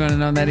 yeah, she wouldn't have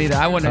known that either.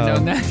 I wouldn't have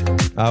known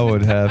that. I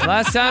would have.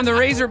 Last time the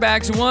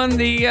Razorbacks won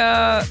the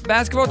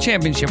basketball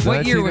championship.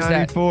 What year was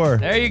that? 1994.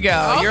 There you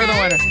go. You're the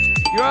winner.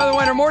 You are the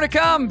winner. More to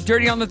come.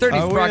 Dirty on the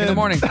 30s. Brock in the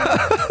morning.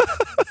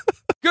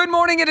 Good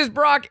morning. It is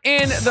Brock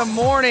in the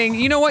morning.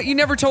 You know what? You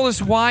never told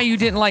us why you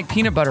didn't like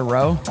peanut butter,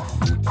 Ro.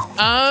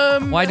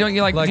 Why don't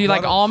you like? Do you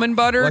like almond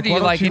butter? Do you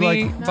like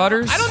any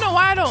butters? I don't know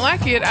why I don't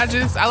like it.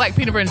 I like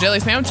peanut butter and jelly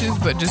sandwiches,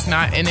 but just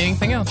not in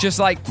anything else. Just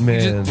like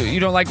Man. you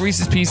don't like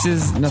Reese's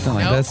Pieces, nothing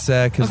like that. That's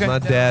sad because Okay. my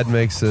dad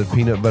makes a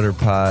peanut butter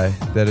pie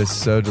that is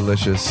so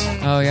delicious.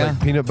 Oh, It's yeah?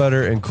 like peanut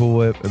butter and Cool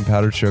Whip and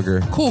powdered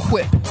sugar. Cool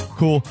Whip.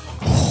 Cool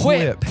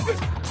Whip.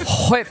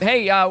 Whip.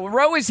 Hey,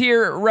 Ro is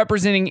here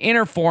representing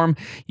Interform.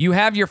 You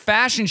have your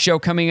fashion show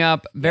coming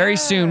up very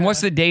soon.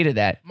 What's the date of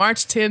that?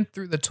 March 10th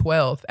through the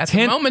 12th at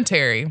the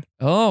Momentary.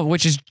 Oh,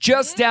 which is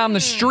just down the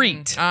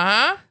street.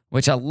 Uh-huh.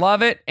 Which I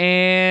love it.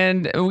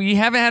 And we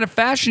haven't had a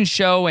fashion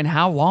show in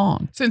how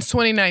long? Since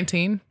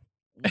 2019.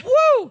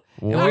 Woo!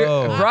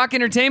 Whoa. Rock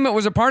Entertainment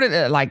was a part of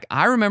it. Like,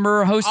 I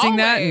remember hosting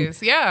that. Always,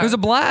 and yeah. It was a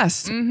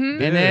blast.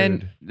 Mm-hmm. And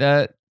then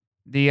the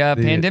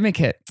pandemic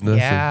hit.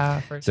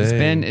 Yeah.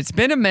 It's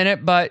been a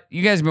minute, but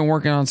you guys have been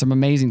working on some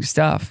amazing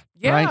stuff.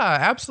 Yeah, right?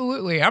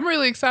 absolutely. I'm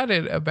really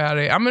excited about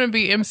it. I'm going to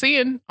be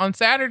emceeing on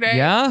Saturday.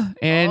 Yeah,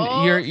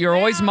 and you're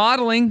always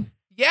modeling.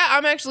 Yeah,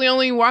 I'm actually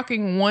only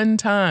walking one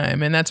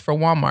time, and that's for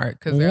Walmart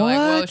because they're like,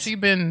 well, What? she's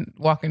been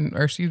walking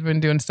or she's been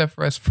doing stuff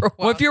for us for a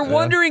while. Well, if you're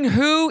wondering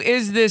who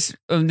is this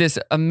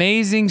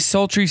amazing,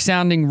 sultry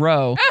sounding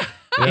Ro,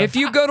 if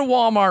you go to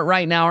Walmart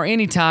right now or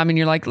anytime and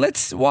you're like,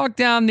 let's walk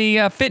down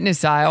the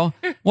fitness aisle,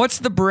 what's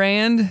the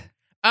brand?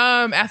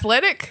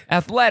 Athletic,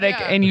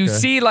 yeah. And you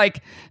see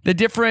like the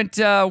different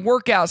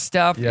workout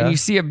stuff, and you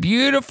see a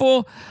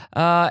beautiful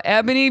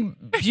ebony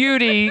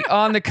beauty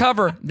on the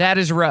cover. That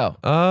is Ro.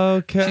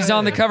 Okay. She's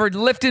on the cover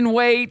lifting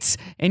weights,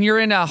 and you're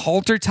in a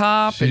halter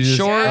top and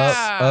shorts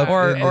up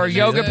or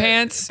yoga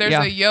pants. There's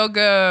a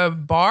yoga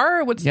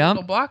bar. What's the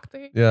little block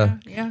thing? Yeah.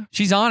 Yeah.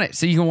 She's on it,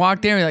 so you can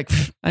walk there and you're like,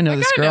 I know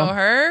this I girl. know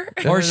her.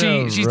 Or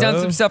she's done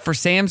some stuff for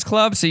Sam's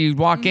Club, so you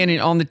walk in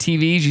and on the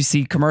TVs you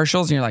see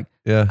commercials, and you're like,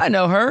 Yeah. I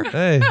know her.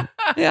 Hey.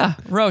 Yeah,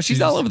 Ro,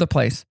 she's all over the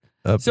place.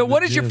 So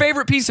what is your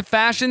favorite piece of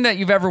fashion that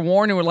you've ever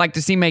worn and would like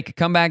to see make a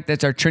comeback?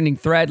 That's our trending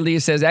thread. Leah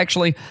says,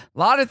 actually, a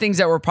lot of things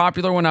that were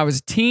popular when I was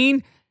a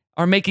teen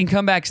are making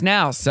comebacks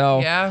now.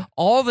 So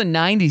all the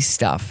 90s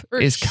stuff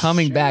is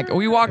coming back.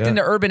 We walked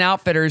into Urban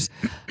Outfitters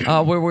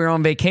where we were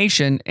on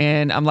vacation,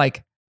 and I'm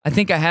like, I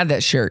think I had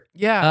that shirt.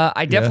 Yeah.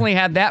 I definitely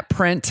had that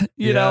print,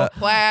 you know,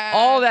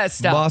 all that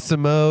stuff.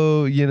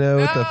 Mossimo,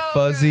 with the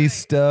fuzzy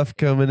stuff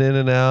coming in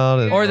and out.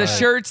 And Or the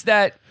shirts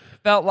that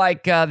felt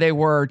like they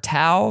were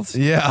towels.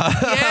 Yeah.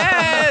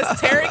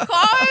 Yes, terry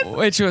cloth.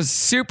 Which was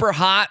super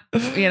hot.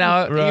 You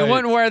know, Right. you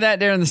wouldn't wear that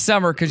during the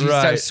summer because you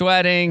start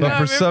sweating. But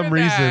for some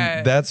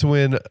reason, that's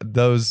when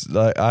those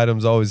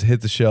items always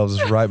hit the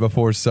shelves right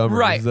before summer.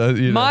 Right. So,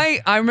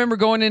 I remember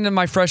going into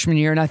my freshman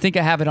year, and I think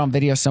I have it on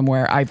video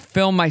somewhere. I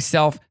filmed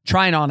myself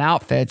trying on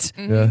outfits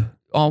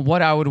on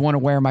what I would want to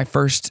wear my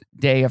first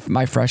day of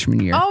my freshman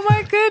year. Oh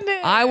my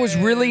goodness. I was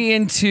really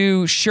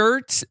into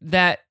shirts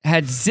that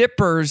had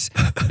zippers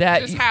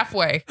that Just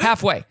halfway.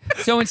 Halfway.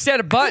 So instead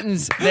of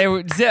buttons, they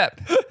would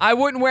zip. I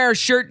wouldn't wear a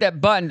shirt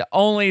that buttoned,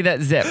 only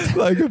that zipped.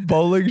 Like a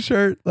bowling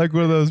shirt? Like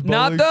one of those bowling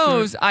Not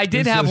those. shirts? I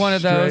did It's have just one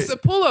of those. It's a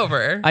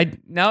pullover.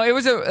 No, it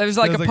was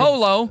like a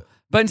polo,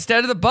 but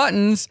instead of the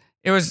buttons,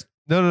 it was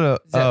No.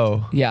 zipped.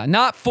 Oh. Yeah,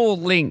 not full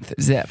length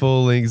zip.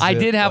 Full length I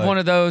zip, did have like- one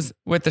of those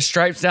with the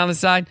stripes down the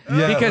side.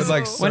 Yeah, because with,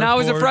 like, when I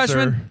was a surfboards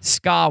freshman, or-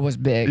 ska was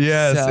big.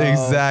 Yes, so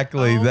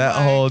exactly. That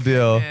whole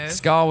deal.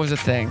 Ska was a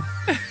thing.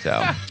 So,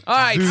 all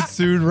right.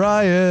 Soon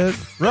riot.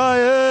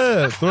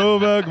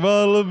 Throwback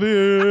bottle of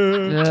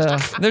beer. Yeah.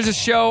 There's a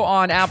show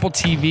on Apple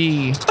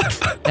TV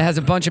that has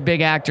a bunch of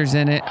big actors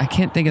in it. I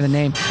can't think of the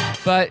name,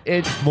 but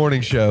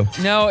Morning show.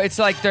 No, it's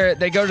like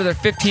they go to their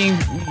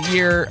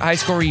 15-year high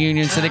school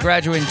reunion. So they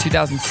graduated in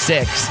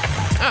 2006,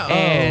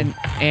 and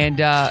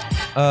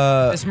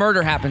this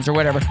murder happens or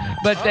whatever.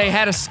 But they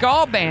had a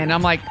ska band.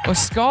 I'm like, was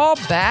ska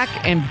back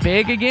and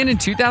big again in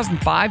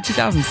 2005,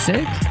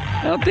 2006?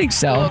 I don't think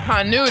so. Little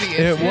continuity.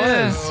 It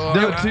was.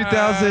 No,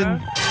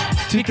 2000.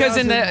 Because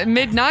in the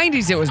mid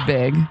 90s it was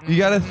big. You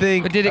got to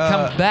think. But did it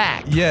come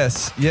back?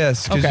 Yes.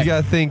 Because Okay. you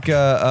got to think.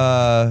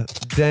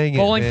 Dang it.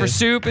 Bowling man. for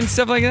Soup and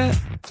stuff like that?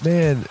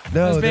 Man,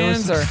 no, Those there was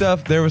bands some or-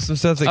 stuff. There was some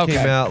stuff that Okay.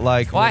 came out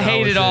like. Well, I when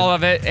hated was all in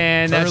of it,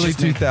 and that's early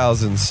just me.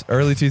 2000s.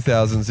 Early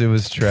 2000s, it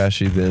was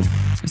trashy then.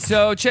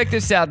 So check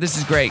this out. This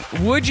is great.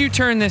 Would you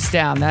turn this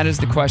down? That is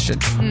the question.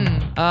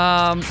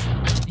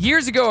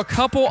 Years ago, a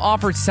couple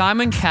offered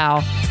Simon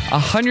Cowell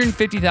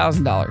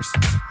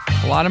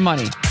 $150,000. A lot of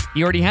money.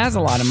 He already has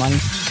a lot of money,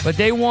 but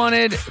they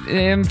wanted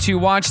him to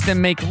watch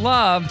them make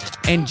love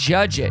and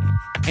judge it,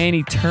 and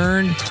he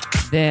turned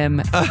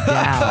them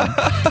down.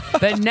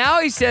 But now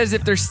he says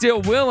if they're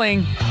still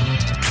willing,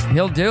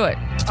 he'll do it.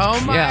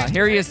 Oh my. Yeah,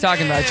 here he is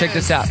talking about it. Check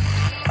this out.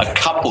 a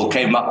couple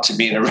came up to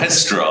me in a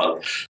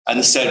restaurant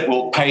and said,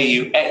 we'll pay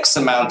you X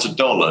amount of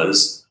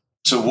dollars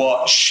to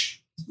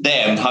watch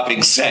them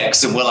having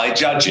sex, and will I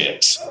judge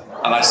it?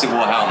 And I said,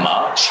 well, how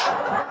much?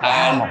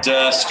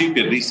 And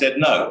stupidly said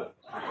no.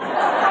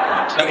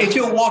 So if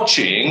you're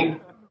watching,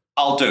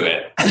 I'll do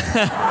it.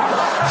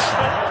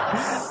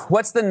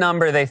 What's the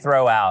number they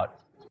throw out?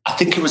 I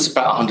think it was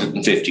about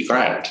 150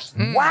 grand.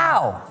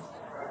 Wow.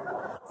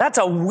 That's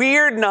a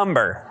weird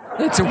number.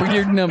 It's a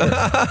weird number.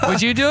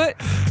 Would you do it?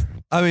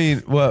 I mean,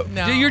 what?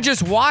 No. You're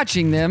just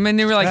watching them, and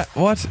they were like,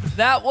 "What?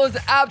 That was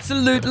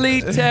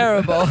absolutely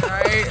terrible."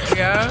 Right?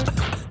 Yeah.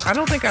 I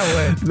don't think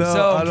I would.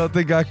 No, I don't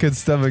think I could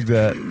stomach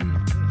that.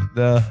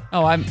 No.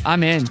 Oh,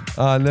 I'm in.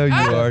 I know you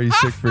are, you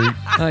sick freak.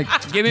 Like,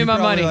 give me my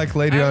money. Like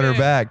lady on her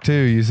back too,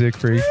 you sick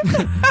freak.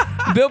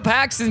 Bill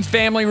Paxton's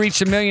family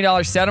reached $1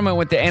 million settlement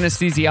with the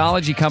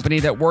anesthesiology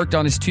company that worked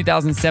on his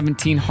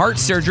 2017 heart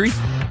surgery.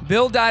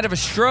 Bill died of a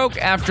stroke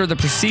after the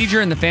procedure,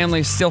 and the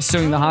family is still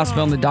suing the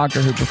hospital and the doctor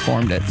who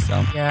performed it.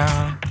 So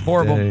yeah,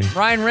 horrible. Dang.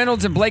 Ryan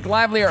Reynolds and Blake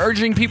Lively are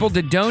urging people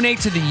to donate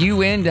to the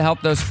UN to help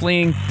those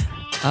fleeing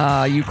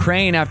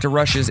Ukraine after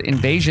Russia's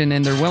invasion,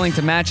 and they're willing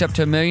to match up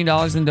to $1 million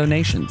in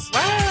donations.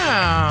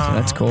 Wow. So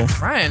that's cool.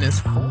 Ryan is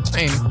fine.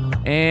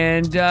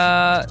 And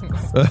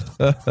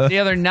the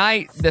other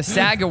night, the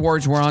SAG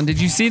Awards were on.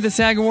 Did you see the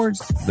SAG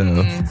Awards?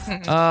 No.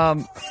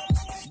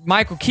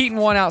 Michael Keaton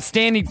won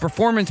Outstanding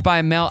Performance by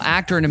a Male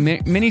Actor in a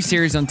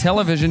miniseries on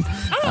television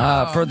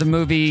for the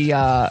movie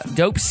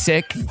Dope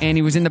Sick, and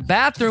he was in the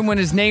bathroom when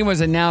his name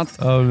was announced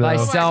by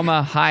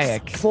Selma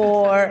Hayek.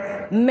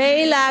 For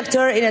Male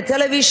Actor in a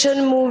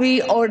Television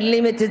Movie or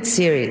Limited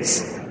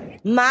Series,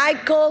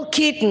 Michael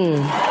Keaton.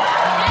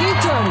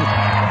 Keaton,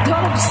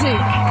 Dope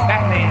Sick.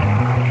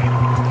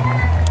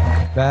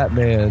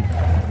 Batman.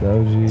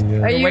 OG,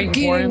 yeah. Are you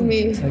kidding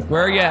me? Like,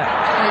 where are you at?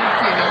 Are you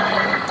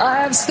kidding me? I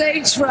have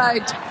stage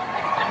fright.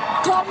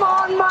 Come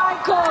on,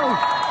 Michael!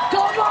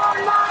 Come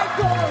on,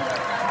 Michael!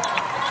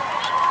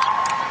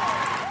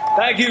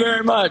 Thank you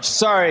very much.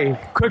 Sorry.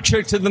 Quick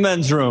trip to the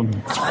men's room.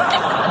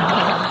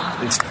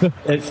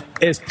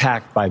 It's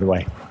packed, by the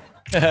way.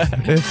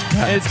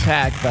 It's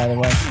packed, by the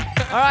way.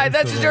 All right,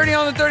 that's the Dirty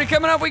on the 30.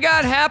 Coming up, we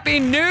got Happy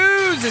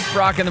News. It's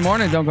Brock in the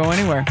morning. Don't go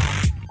anywhere.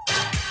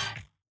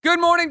 Good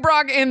morning,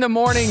 Brock in the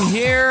morning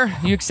here.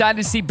 You excited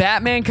to see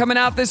Batman coming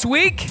out this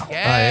week? I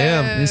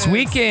am. This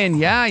weekend,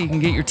 yeah. You can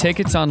get your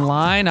tickets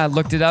online. I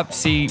looked it up,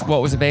 see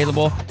what was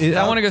available.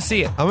 I want to go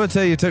see it. I'm going to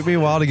tell you, it took me a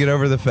while to get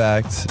over the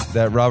fact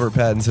that Robert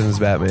Pattinson is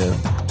Batman.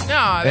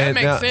 No, that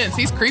makes sense.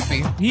 He's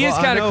creepy. He is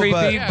kind of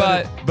creepy,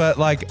 but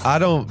like I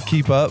don't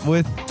keep up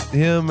with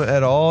him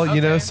at all, you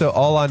know. So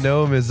all I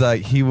know him is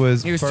like he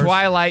was first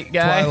Twilight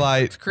guy,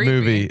 Twilight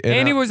movie,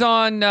 and he was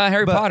on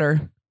Harry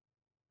Potter.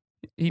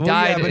 He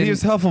died. Yeah, but he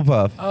was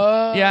Hufflepuff.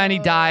 Yeah, and he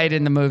died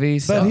in the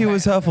movies. But he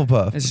was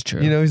Hufflepuff. It's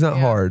true. You know, he's not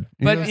hard.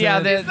 You know But what yeah,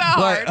 I'm saying? He's not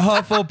like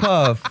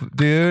Hufflepuff,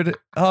 dude.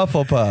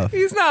 Hufflepuff.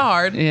 He's not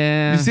hard.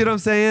 Yeah. You see what I'm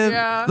saying?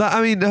 Yeah. Like,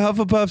 I mean, the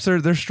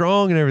Hufflepuffs they're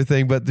strong and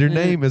everything, but their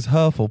name is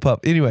Hufflepuff.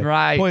 Anyway,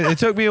 Right. Point, it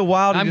took me a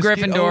while to I'm just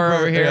get Gryffindor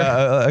over here.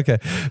 Yeah, okay.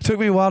 It took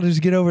me a while to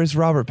just get over it's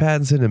Robert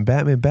Pattinson and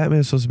Batman. Batman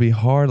is supposed to be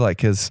hard, like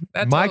because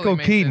That Michael totally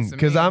makes Keaton. sense to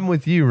Because me. I'm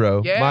with you,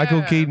 Ro. Yeah.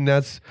 Michael Keaton.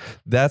 That's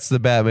the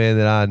Batman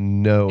that I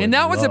know. And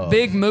that was a love.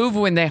 big move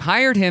when they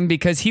hired him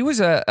because he was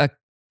a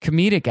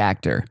comedic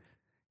actor.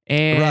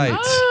 And Right.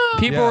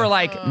 people Yeah. were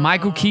like,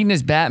 Michael Keaton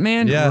is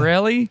Batman? Yeah.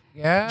 Really?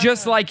 Yeah.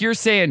 Just like you're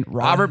saying,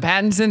 Robert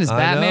Pattinson is I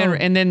Batman. know.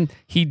 And then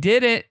he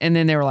did it. And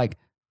then they were like,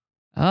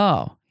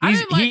 oh, I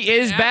didn't like he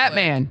is Ben Affleck.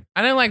 Batman.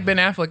 I didn't like Ben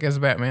Affleck as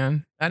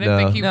Batman. I didn't No.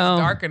 think he was No.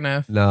 dark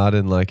enough. No, I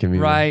didn't like him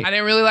either. Right. I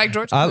didn't really like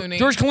George Clooney.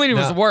 George Clooney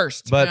was No. the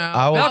worst. But No.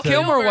 I will Val tell you-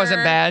 Kilmer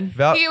wasn't bad.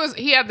 Val-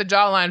 He had the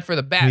jawline for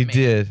the Batman. he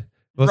did.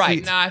 Well, Right.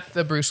 see, Not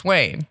the Bruce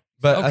Wayne.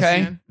 but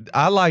Okay.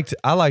 I liked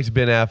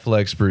Ben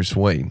Affleck's Bruce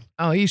Wayne.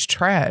 Oh, he's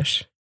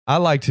trash. I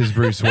liked his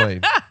Bruce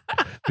Wayne.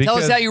 Tell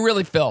us how you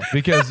really feel.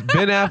 Because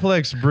Ben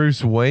Affleck's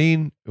Bruce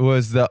Wayne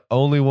was the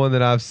only one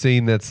that I've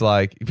seen that's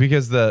like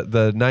because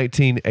the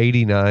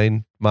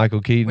 1989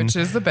 Michael Keaton, Which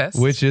is the best.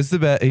 He's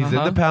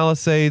in the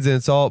Palisades and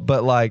it's all,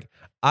 but like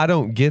I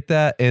don't get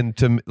that, and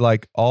to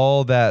like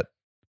all that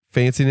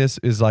fanciness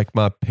is like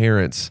my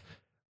parents'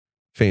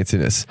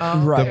 fanciness.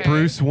 Right. The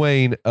Bruce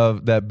Wayne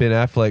of that Ben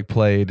Affleck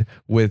played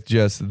with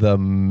just the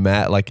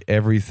like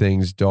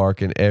everything's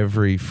dark and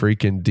every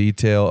freaking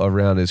detail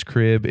around his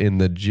crib in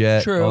the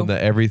jet True. on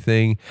the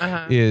everything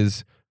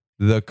is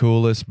the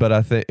coolest. But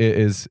I think it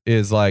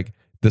is like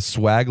the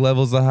swag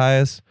level's the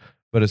highest.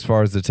 But as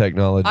far as the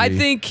technology, I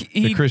think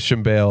the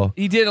Christian Bale.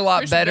 he did a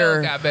lot Christian better.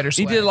 Bale got better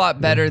He swag. did a lot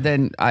better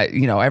than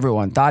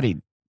everyone thought he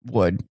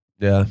would.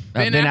 Yeah.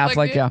 Ben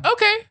Affleck did? yeah.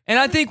 Okay. And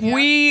I think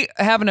we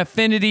have an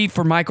affinity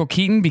for Michael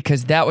Keaton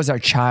because that was our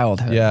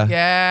childhood. Yeah.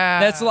 Yeah.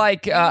 That's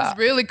like He was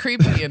really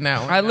creepy in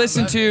that one. I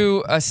listened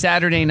to a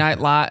Saturday Night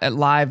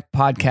Live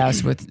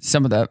podcast with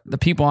some of the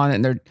people on it,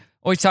 and they're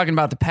always talking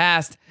about the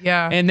past.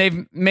 Yeah. And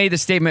they've made the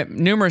statement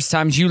numerous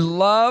times. You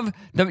love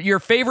your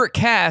favorite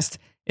cast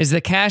is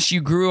the cast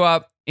you grew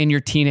up in your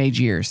teenage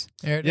years.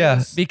 There it Yeah.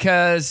 is.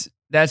 Because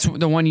that's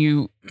the one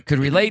you could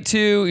relate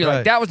to. You're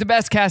like, that was the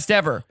best cast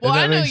ever. Well,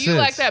 I know you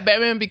like that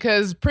Batman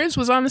because Prince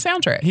was on the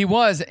soundtrack. He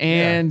was,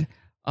 and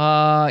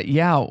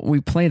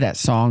we play that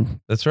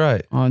song. That's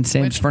right. On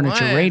Sam's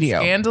Furniture one? Radio.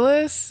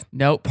 Scandalous?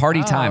 Nope,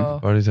 Party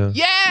Time. Party Time.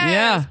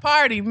 Yes,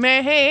 Party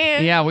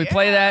Man. Yeah, we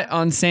play that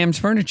on Sam's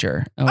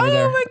Furniture over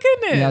there. Oh my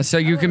goodness. Yeah, so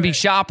you can be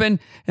shopping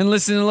and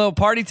listening to a little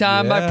Party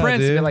Time by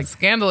Prince. And be like,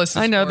 Scandalous.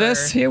 I know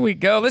this. Here we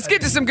go. Let's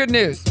get to some good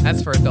news.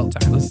 That's for adult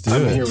time. Let's do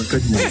it. Here with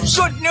good news.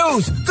 Good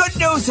news. Good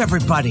news,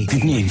 everybody.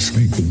 Good news.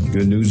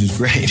 Good news is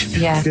great.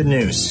 Yeah. Good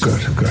news.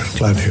 Good.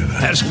 Glad to hear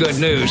that. That's good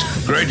news.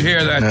 Great to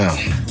hear that. Now,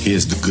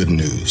 here's the good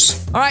news.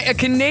 All right, a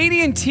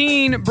Canadian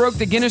teen broke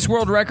the Guinness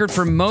World Record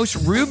for most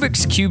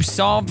Rubik's Cube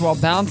solved while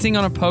bouncing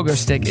on a pogo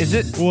stick. Is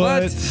it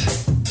What?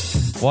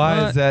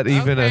 Why is that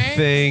even a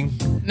thing?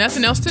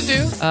 Nothing else to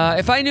do.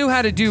 If I knew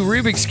how to do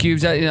Rubik's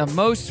Cubes,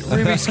 most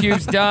Rubik's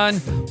Cubes done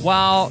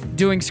while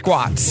doing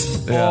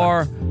squats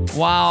or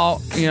while,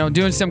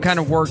 doing some kind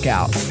of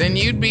workout. Then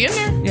you'd be in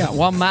there. Yeah,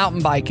 while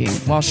mountain biking,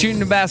 while shooting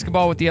the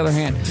basketball with the other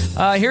hand.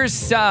 Here's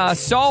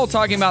Saul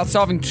talking about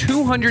solving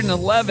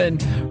 211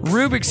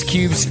 Rubik's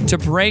Cubes to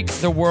break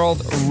the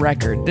world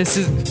record. This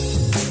is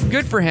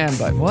good for him,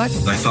 but what?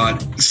 I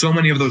thought so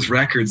many of those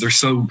records are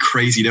so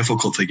crazy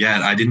difficult to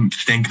get. I didn't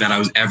think that I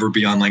was ever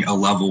be on like a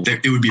level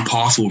that it would be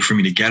possible for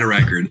me to get a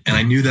record. And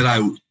I knew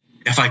that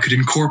if I could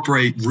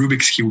incorporate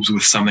Rubik's Cubes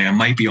with something, I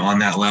might be on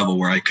that level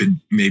where I could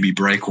maybe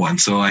break one.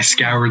 So I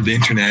scoured the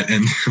internet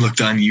and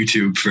looked on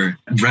YouTube for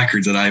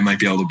records that I might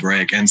be able to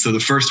break. And so the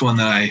first one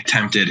that I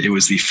attempted, it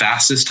was the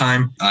fastest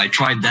time. I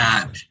tried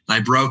that and I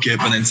broke it,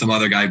 but then some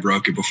other guy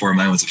broke it before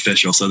mine was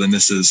official. So then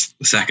this is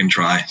the second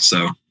try.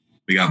 So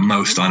we got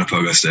most on a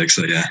pogo stick.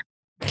 So yeah.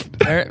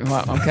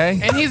 Okay.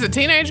 And he's a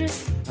teenager?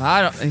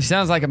 He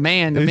sounds like a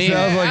man to me. He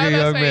sounds like a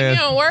young man. He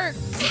don't work.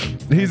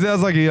 He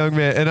sounds like a young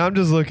man. And I'm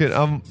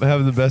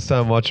having the best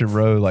time watching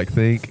Ro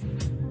think.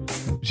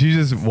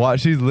 She's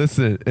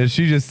listening and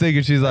she's just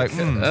thinking, she's like,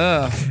 and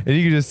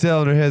you can just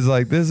tell in her head's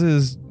like, this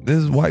is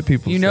white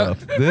people stuff.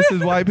 This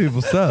is white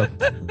people stuff.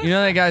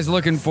 That guy's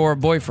looking for a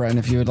boyfriend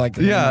if you would like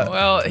to. Yeah.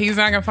 Well, he's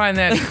not going to find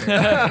that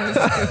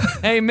either.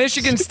 Hey,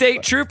 Michigan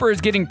State Trooper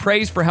is getting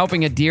praised for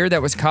helping a deer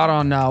that was caught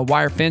on a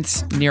wire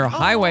fence near a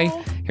highway.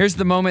 Here's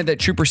the moment that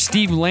Trooper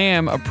Steve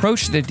Lamb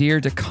approached the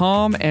deer to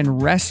calm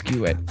and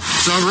rescue it.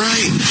 It's all right. All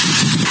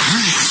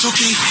right. It's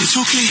okay. It's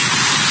okay.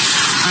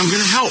 I'm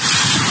going to help.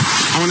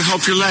 I want to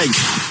help your leg.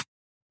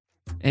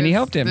 And he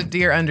helped him. The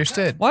deer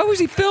understood. Why was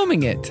he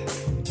filming it?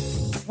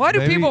 Why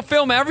do people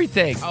film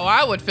everything? Oh,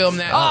 I would film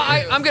that.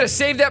 I'm going to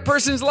save that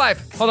person's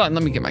life. Hold on.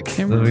 Let me get my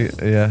camera.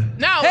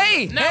 No.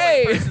 Hey. With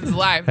a person's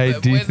life. Hey,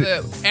 but with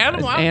the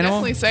animal, I would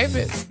definitely save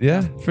it.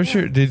 Yeah, for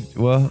sure.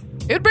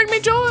 It'd bring me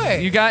joy.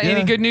 You got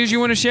any good news you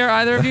want to share,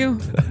 either of you?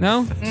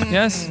 No?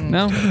 Yes?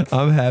 No?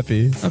 I'm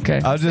happy.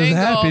 Okay. I'm just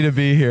happy to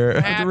be here.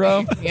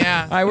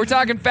 Yeah. All right, we're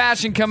talking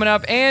fashion coming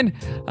up, and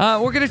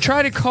we're going to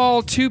try to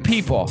call two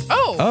people.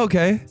 Oh.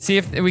 Okay. See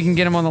if we can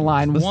get them on the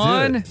line. Let's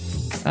One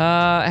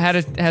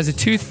has a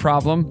tooth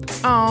problem.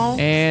 Oh.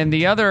 And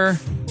the other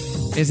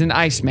is an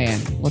Iceman.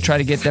 We'll try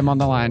to get them on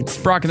the line. It's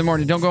Brock in the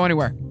morning. Don't go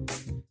anywhere.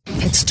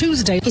 It's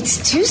Tuesday.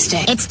 It's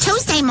Tuesday. It's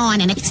Tuesday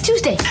morning. It's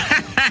Tuesday.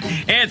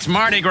 It's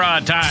Mardi Gras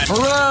time.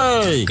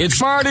 Hooray!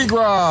 It's Mardi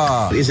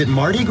Gras. Is it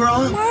Mardi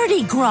Gras?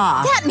 Mardi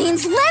Gras. That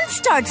means Lent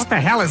starts. What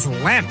the hell is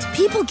Lent?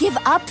 People give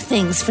up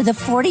things for the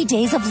 40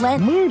 days of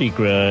Lent. Mardi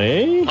Gras,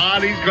 eh?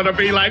 Party's gonna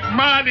be like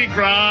Mardi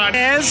Gras.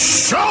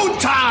 It's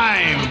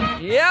showtime!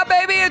 Yeah,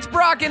 baby, it's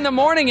Brock in the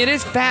morning. It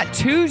is Fat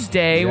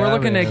Tuesday. We're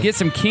looking to get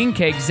some king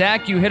cake.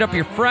 Zach, you hit up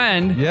your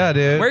friend. Yeah,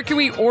 dude. Where can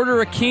we order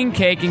a king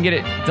cake and get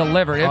it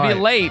delivered? It'd be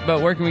late,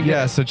 but where can we get it?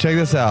 Yeah, so check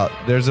this out.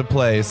 There's a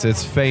place.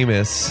 It's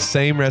famous.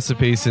 Same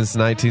recipe since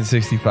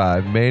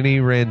 1965.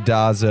 Manny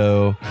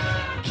Randazzo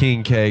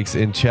King Cakes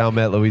in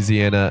Chalmette,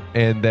 Louisiana.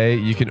 And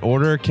you can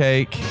order a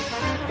cake,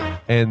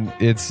 and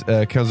it's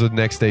comes with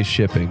next day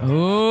shipping.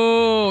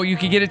 Oh, you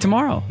can get it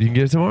tomorrow. You can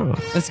get it tomorrow.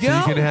 Let's go. So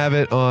you can have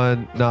it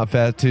on not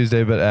Fat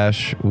Tuesday, but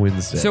Ash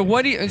Wednesday. So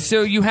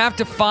so you have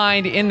to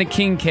find in the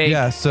king cake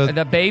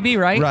the baby,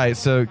 right? Right.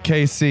 So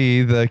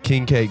KC, the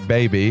king cake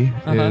baby,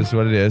 is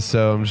what it is.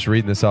 So I'm just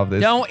reading this off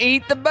this. Don't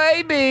eat the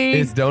baby.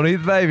 It's don't eat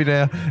the baby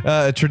now.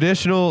 A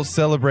traditional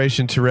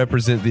celebration to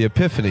represent the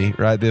Epiphany,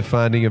 right? The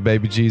finding of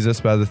baby Jesus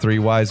by the three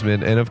wise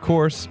men. And of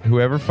course,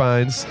 whoever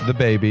finds the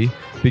baby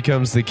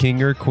becomes the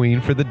king or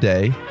queen for the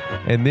day,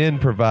 and then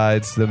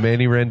provides the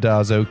Manny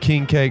Randazzo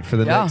king cake for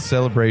the next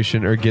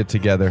celebration or get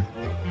together.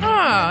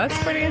 Oh, that's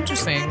pretty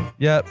interesting.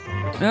 Yep.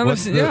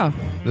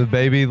 The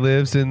baby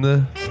lives in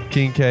the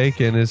king cake,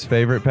 and his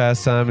favorite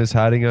pastime is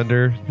hiding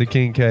under the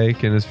king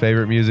cake, and his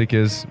favorite music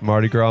is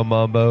Mardi Gras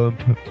Mambo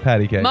and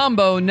patty cake.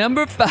 Mambo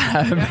number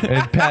 5.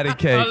 And patty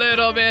cake. A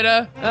little bit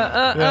of in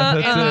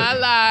my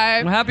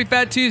life. Well, happy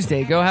Fat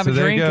Tuesday. Go have a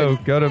there drink. You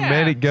go. Go to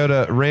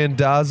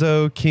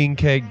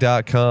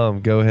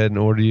RandazzoKingCake.com. Go ahead and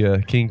order you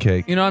a king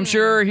cake. I'm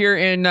sure here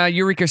in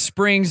Eureka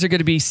Springs they're going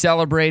to be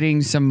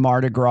celebrating some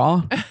Mardi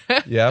Gras.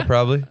 Yeah,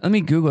 probably. Let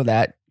me Google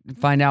that.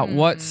 find out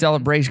what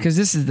celebration, because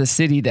this is the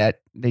city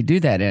that they do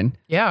that in.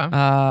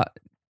 Yeah.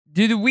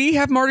 Do we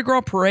have Mardi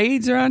Gras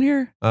parades around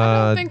here?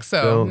 I don't think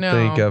so. Don't No.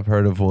 think I've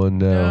heard of one.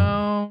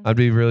 No. I'd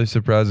be really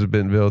surprised if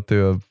Bentonville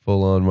threw a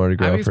full-on Mardi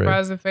Gras I'd be parade.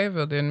 surprised if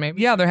Fayetteville did,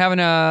 maybe. Yeah, they're having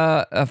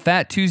a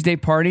Fat Tuesday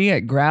party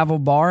at Gravel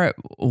Bar at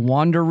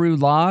Wanderoo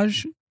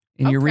Lodge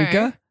in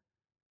Eureka.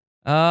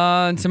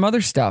 And some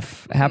other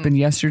stuff happened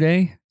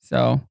yesterday.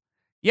 So,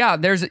 yeah,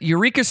 there's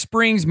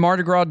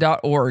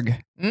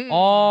EurekaSpringsMardiGras.org.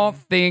 All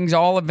things,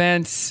 all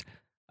events,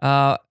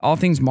 all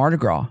things Mardi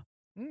Gras.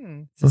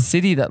 It's a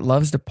city that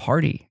loves to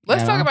party.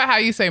 Let's talk about how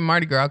you say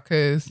Mardi Gras,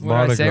 because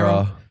Mardi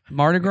Gras.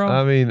 Mardi Gras?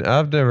 I mean,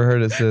 I've never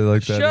heard it said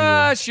like that.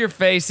 Shush your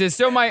faces.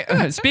 So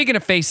speaking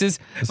of faces,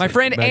 my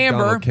friend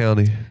McDonald Amber,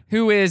 County.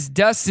 who is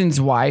Dustin's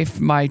wife,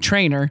 my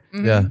trainer,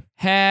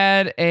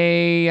 had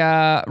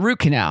a root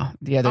canal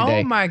the other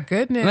day. Oh my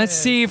goodness. Let's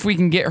see if we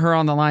can get her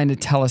on the line to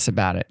tell us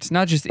about it. It's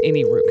not just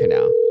any root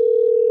canal.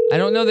 I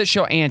don't know that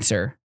she'll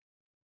answer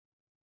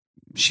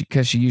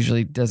because she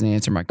usually doesn't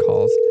answer my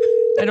calls.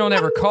 I don't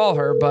ever call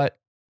her, but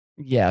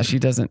yeah, she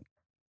doesn't.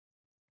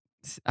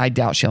 I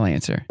doubt she'll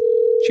answer.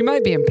 She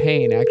might be in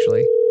pain,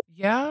 actually.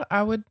 Yeah,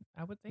 I would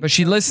think. But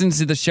she listens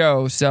to the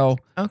show, so.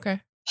 Okay.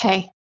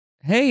 Hey.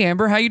 Hey,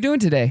 Amber, how you doing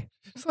today?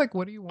 It's like,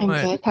 what do you want?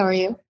 I'm good. How are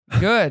you?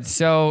 Good.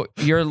 So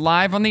you're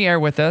live on the air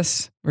with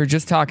us. We are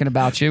just talking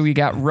about you. We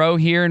got Ro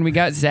here and we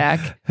got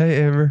Zach.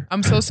 Hey, Amber.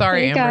 I'm so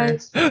sorry, Hey, Amber.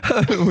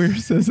 guys. We're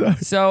so sorry.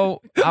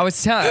 So I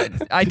was telling,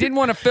 I didn't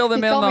want to fill them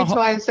You in. told me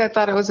twice. I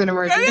thought it was an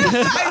emergency.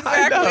 Exactly.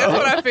 That's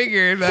what I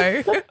figured.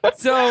 Like.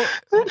 So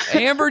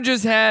Amber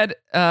just had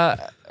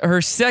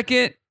her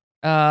second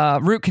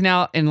root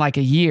canal in like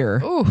a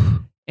year.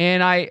 Ooh.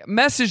 And I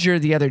messaged her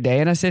the other day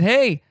and I said,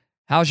 hey,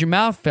 how's your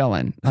mouth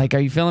feeling? Like, are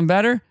you feeling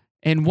better?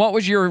 And what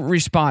was your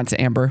response,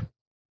 Amber?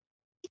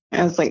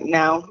 I was like,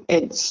 no,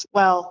 it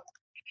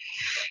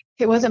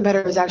wasn't better.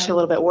 It was actually a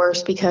little bit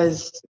worse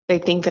because they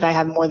think that I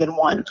have more than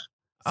one.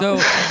 So,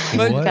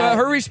 but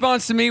her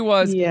response to me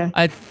was,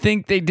 I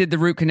think they did the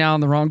root canal in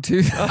the wrong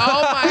tooth.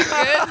 Oh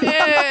my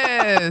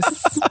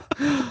goodness.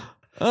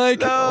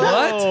 Like,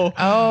 what?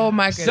 Oh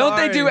my goodness. Don't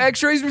they do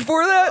x-rays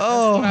before that?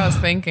 That's what I was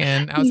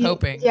thinking. I was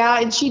hoping. Yeah,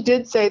 and she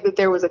did say that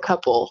there was a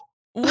couple.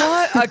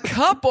 What? A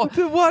couple?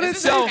 What is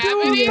so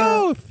happening?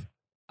 Both.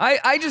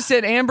 I just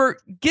said, Amber,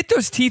 get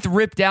those teeth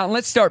ripped out and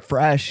let's start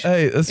fresh.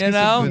 Hey, let's get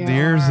some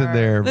veneers in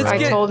there. Let's bro.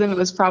 I told him it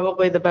was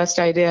probably the best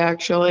idea,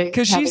 actually.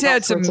 Because she's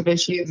had some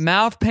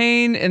mouth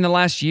pain in the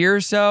last year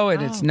or so,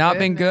 and it's not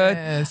been good.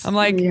 I'm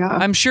like,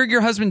 I'm sure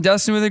your husband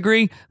Dustin would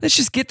agree. Let's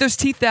just get those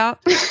teeth out.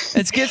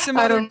 Let's get some.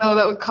 I don't know.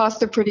 That would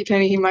cost a pretty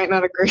penny. He might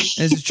not agree.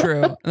 This is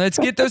true. Let's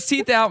get those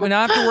teeth out. We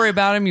don't have to worry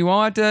about them. You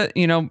won't have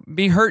to,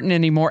 be hurting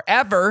anymore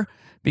ever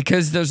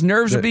because those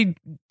nerves will be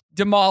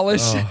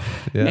demolished. Oh,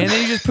 yeah. And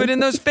then you just put in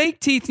those fake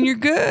teeth and you're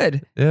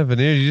good. Yeah,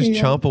 veneers, you just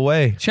chomp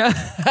away. So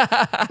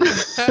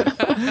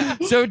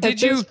At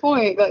this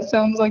point, that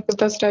sounds like the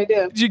best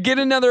idea. Did you get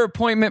another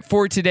appointment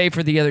for today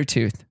for the other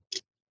tooth?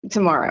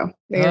 Tomorrow.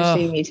 They're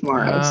seeing me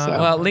tomorrow. So.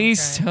 Well, at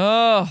least,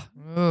 so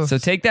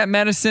take that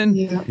medicine.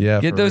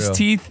 Yeah, get for those real.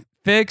 teeth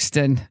fixed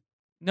and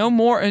no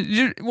more.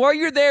 While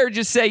you're there,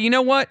 just say, you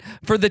know what?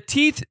 For the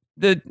teeth,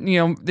 the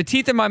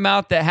teeth in my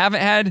mouth that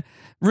haven't had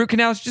root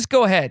canals, just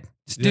go ahead.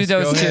 Just do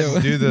those go ahead two.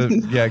 and do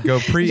go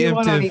Do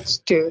one on preemptive.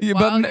 each tooth. Yeah,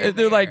 but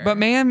they're like, but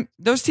man,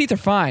 those teeth are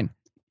fine.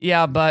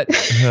 Yeah, but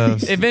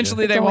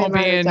eventually they It's only a won't be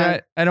matter of in.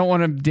 time. I don't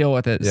want to deal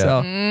with it. Yeah.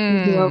 So,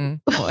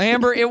 well,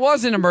 Amber, it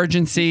was an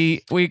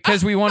emergency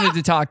because we wanted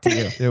to talk to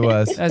you. It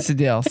was. That's the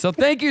deal. So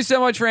thank you so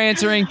much for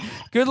answering.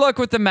 Good luck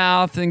with the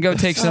mouth and go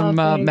take some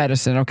thanks.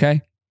 medicine,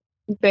 okay?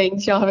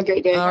 Thanks. Y'all have a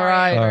great day. All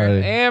right.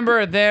 Alrighty.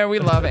 Amber, there. We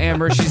love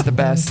Amber. She's the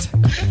best.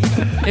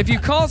 If you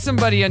call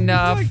somebody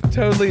enough,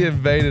 Totally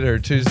invaded her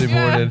Tuesday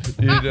morning.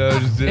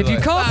 if you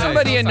call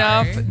somebody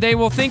enough, they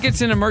will think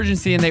it's an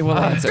emergency and they will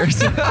answer.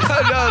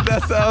 No,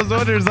 that's what I was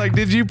wondering. It's like,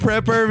 did you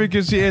prep her?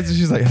 Because she answered.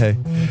 She's like, hey,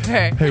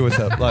 what's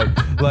up? Like,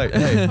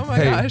 hey, Oh my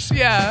hey, gosh.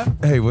 Yeah.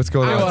 hey, what's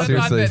going I on? thought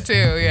Seriously. that too.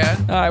 Yeah.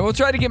 All right, we'll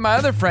try to get my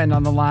other friend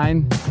on the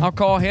line. I'll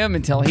call him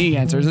until he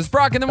answers. It's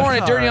Brock in the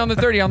morning, Dirty on the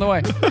 30 on the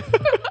way.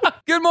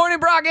 Good morning,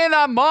 Brock in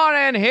the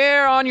morning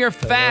here on your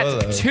Fat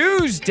Hello.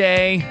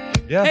 Tuesday.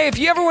 Yeah. Hey, if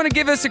you ever want to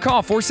give us a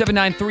call,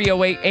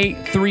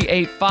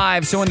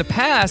 479-308-8385. So in the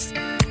past,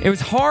 it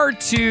was hard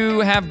to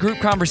have group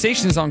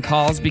conversations on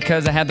calls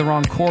because I had the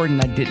wrong cord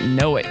and I didn't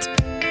know it.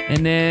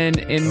 And then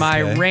in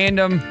my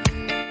random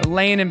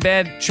laying in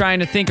bed trying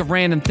to think of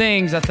random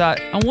things, I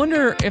thought, I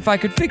wonder if I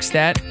could fix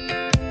that.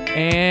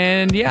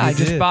 And yeah, I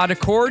just bought a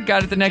cord,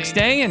 got it the next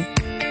day, and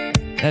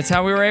that's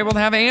how we were able to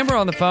have Amber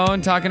on the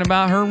phone talking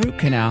about her root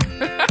canal.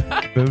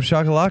 Boom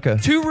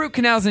shakalaka. 2 root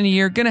canals in a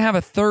year, gonna have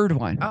a third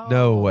one.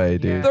 No way,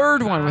 dude.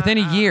 Third one within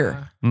a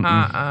year.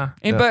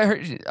 And but her,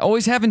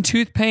 always having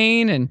tooth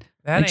pain and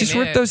That like, ain't just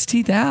rip it. those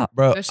teeth out.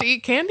 Bro, Does she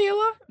eat candy a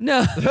lot?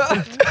 No.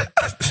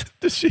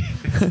 does she?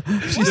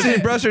 She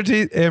said brush her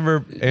teeth. Amber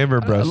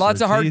brushes Lots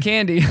her of hard teeth.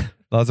 candy.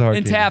 Lots of hard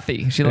And candy.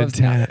 taffy. She loves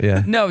And taffy.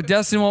 yeah. No,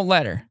 Dustin won't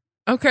let her.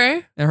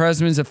 Okay. Her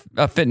husband's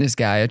a fitness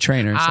guy, a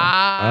trainer. So.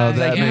 Oh,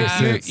 that you, makes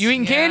sense. You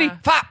eating candy?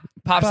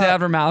 Pops it out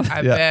of her mouth.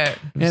 I bet.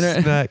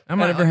 Snack.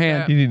 Out of her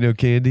hand. You need no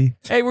candy.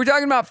 Hey, we're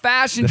talking about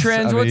fashion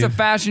trends. What's a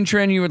fashion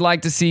trend you would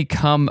like to see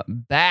come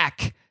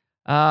back?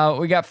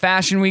 We got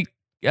Fashion Week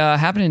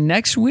happening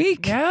next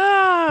week.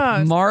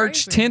 Yeah.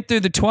 March 10th through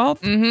the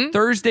 12th.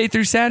 Thursday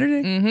through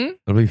Saturday.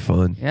 It'll be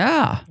fun.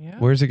 Yeah.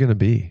 Where's it going to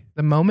be?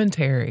 The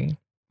Momentary.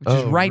 Which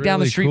is right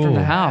down the street from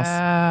the house.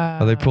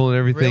 Are they pulling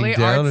everything Really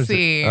down?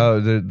 artsy.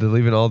 They're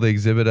leaving all the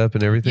exhibit up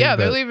and everything? Yeah,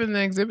 they're leaving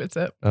the exhibits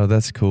up. Oh,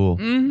 that's cool.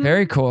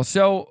 Very cool.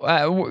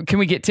 So can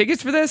we get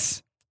tickets for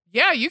this?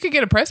 Yeah, you could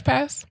get a press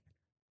pass.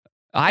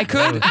 I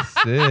could?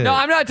 No,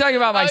 I'm not talking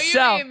about myself.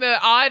 Oh, you mean the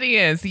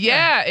audience.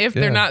 Yeah, if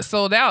they're not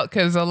sold out,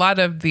 because a lot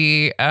of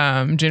the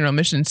general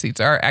admission seats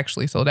are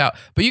actually sold out.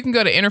 But you can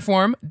go to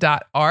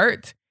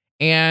interform.art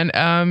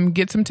and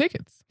get some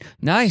tickets.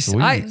 Nice.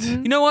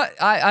 You know what?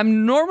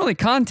 I'm normally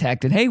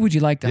contacted. Hey, would you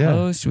like to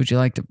host? Would you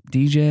like to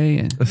DJ?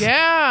 And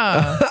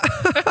Yeah.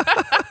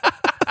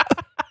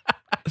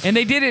 and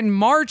they did it in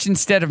March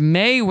instead of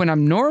May when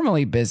I'm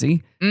normally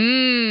busy.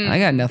 I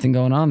got nothing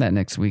going on that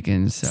next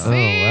weekend. So. Oh,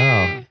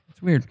 wow.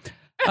 It's weird.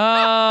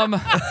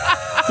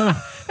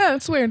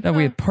 That's weird. That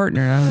we had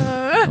partnered.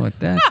 I don't know what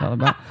that's all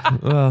about.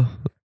 Well,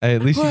 hey,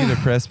 at least you get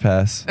a press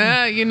pass.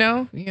 You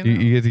know.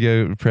 You get to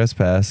go to press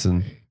pass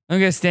and. I'm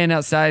going to stand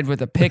outside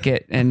with a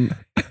picket and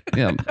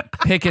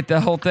picket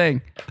the whole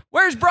thing.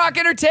 Where's Brock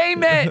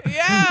Entertainment?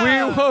 Yeah.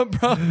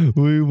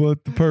 We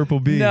want the purple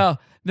bee. No,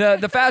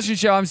 the fashion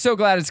show, I'm so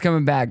glad it's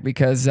coming back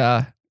because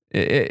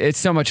it's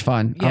so much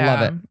fun. I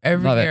love it.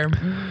 Every Love year.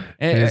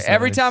 It.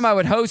 Every time I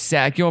would host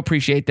SAC, you'll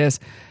appreciate this.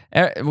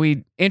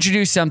 We'd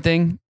introduce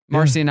something,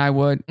 Marcy and I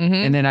would,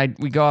 and then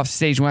we'd go off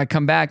stage. When I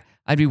come back,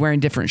 I'd be wearing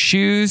different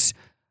shoes.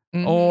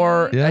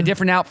 Or a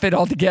different outfit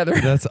altogether.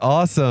 That's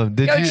awesome.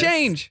 Did you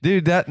change,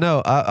 dude?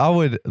 I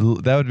would.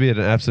 That would be an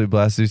absolute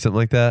blast to do something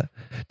like that.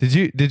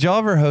 Did y'all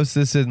ever host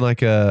this in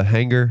like a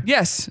hangar?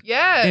 Yes.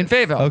 Yes. In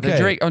Fayetteville.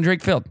 Okay. On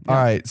Drake Field. All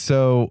right.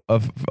 So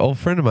a old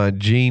friend of mine,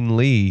 Gene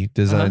Lee,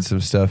 designed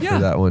some stuff for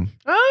that one.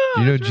 Oh,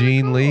 you know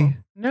Gene Lee?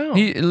 No.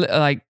 He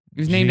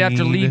was named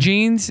after Lee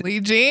Jeans. Lee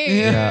Jeans.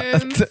 Yeah.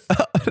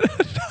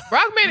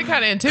 Brock made it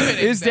kind of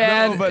intimidating. His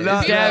dad,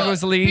 his dad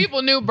was Lee.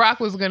 People knew Brock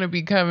was going to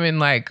be coming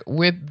like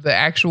with the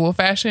actual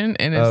fashion,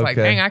 and it's like,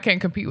 dang, I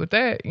can't compete with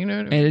that. You know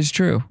what I mean? It is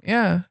true.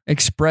 Yeah.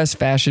 Express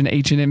fashion,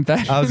 H&M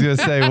fashion. I was gonna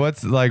say,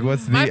 what's My the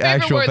favorite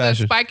actual were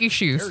fashion? the spiky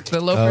shoes,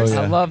 the loafers.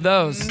 I love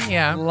those.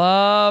 Yeah.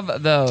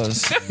 Love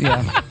those.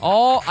 Yeah.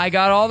 I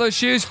got all those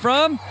shoes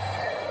from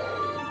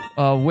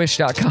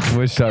Wish.com.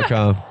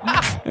 Wish.com.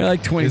 They're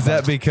like 20. Is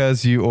that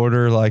because you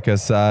order like a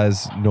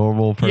size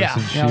normal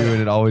person shoe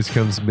and it always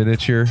comes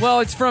miniature? Well,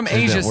 it's from And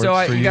Asia, that so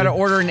works for you got to you?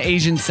 order in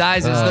Asian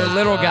sizes. They're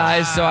little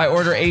guys, so I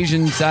order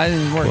Asian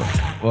sizes. And work.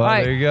 Well, All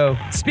right. there you go.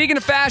 Speaking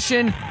of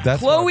fashion, That's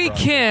Chloe my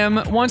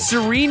Kim wants to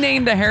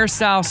rename the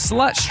hairstyle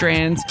slut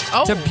strands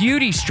to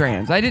beauty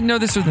strands. I didn't know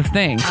this was a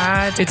thing.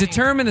 It's a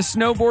term in the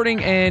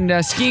snowboarding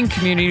and skiing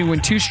community when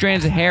two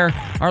strands of hair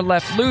are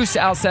left loose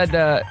outside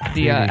the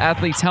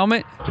athlete's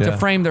helmet to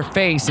frame their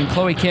face, and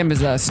Chloe Kim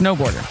is a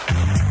snowboarder.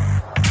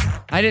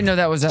 I didn't know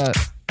that was it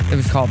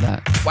was called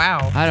that.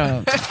 Wow. I don't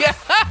know.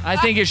 I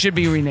think it should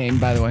be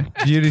renamed, by the way.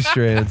 Beauty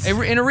strands.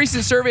 In a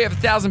recent survey of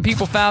 1,000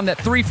 people found that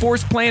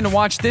 3/4 plan to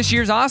watch this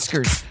year's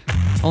Oscars.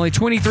 Only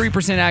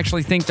 23%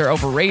 actually think they're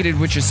overrated,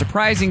 which is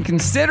surprising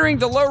considering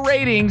the low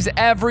ratings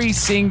every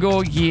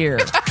single year.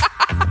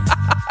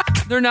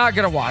 They're not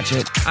going to watch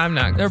it. I'm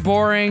not. They're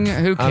boring.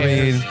 Who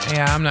cares?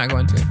 Yeah, I'm not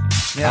going to.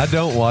 I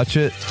don't watch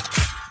it.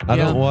 I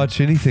don't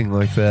watch anything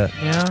like that.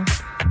 Yeah.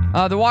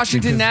 The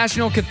Washington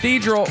National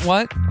Cathedral.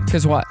 What?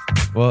 Because what?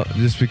 Well,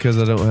 just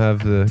because I don't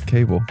have the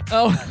cable.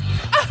 Oh.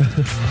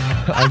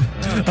 I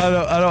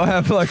don't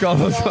have like all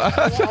those. It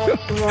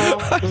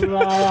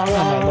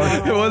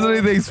wasn't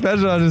anything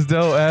special. I just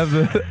don't have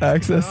the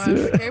access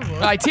to it. All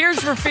right, Tears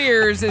for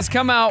Fears has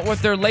come out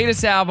with their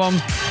latest album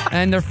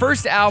and their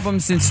first album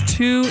since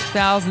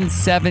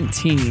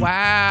 2017.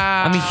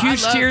 Wow. I'm a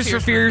huge I love Tears for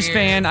Fears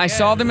fan. I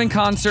saw them in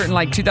concert in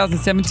like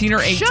 2017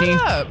 or 18 Shut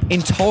up.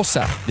 in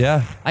Tulsa.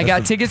 Yeah. I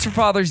got tickets for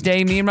Father's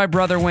Day. Me and my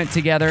brother went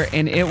together,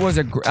 and it was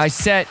I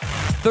sat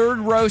third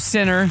row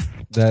center.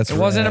 It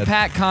wasn't rad. a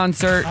packed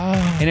concert,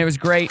 and it was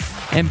great.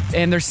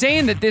 And they're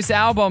saying that this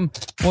album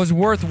was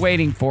worth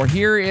waiting for.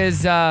 Here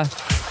is a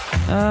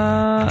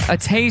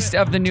taste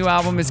of the new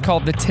album. It's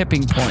called The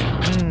Tipping Point.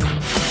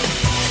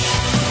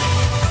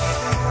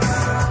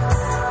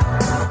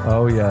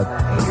 Oh yeah,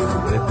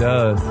 it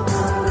does.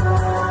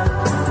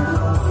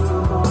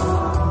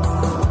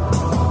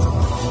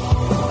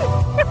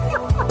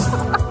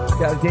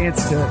 Gotta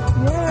dance to it.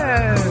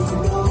 Yes.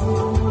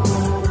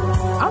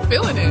 I'm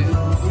feeling it.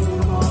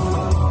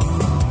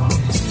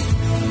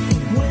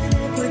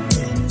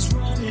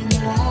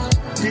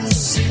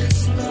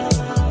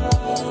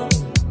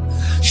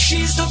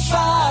 She's the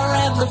fire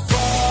and the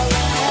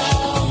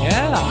fallout.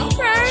 Yeah.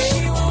 Okay.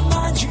 She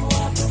reminds you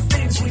of the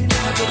things we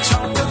never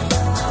talk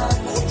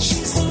about.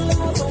 She's the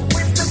lover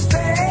with the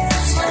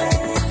best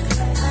friend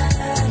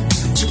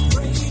to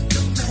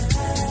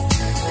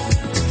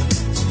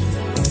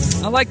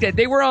like that.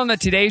 They were on the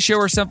Today Show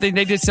or something.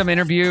 They did some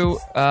interview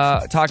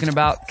talking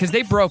about, because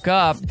they broke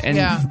up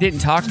and didn't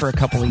talk for a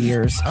couple of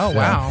years. Oh,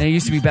 wow. They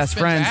used to be best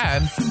friends.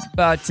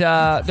 But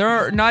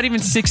they're not even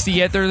 60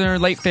 yet. They're in their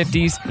late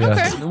 50s.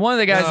 Okay. One of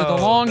the guys with the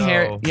long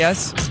hair.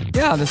 Yes.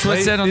 Yeah, that's what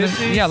it said on the.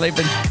 Yeah, late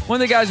 50s.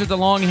 One of the guys with the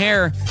long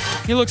hair,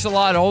 he looks a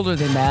lot older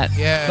than that.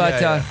 Yeah.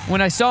 But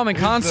when I saw him in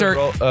concert,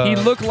 he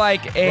looked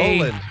like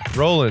a.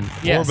 Roland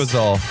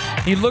Orbazal.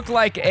 He looked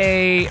like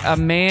a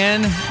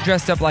man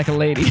dressed up like a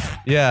lady.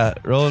 Yeah,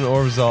 Roland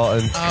Orbazal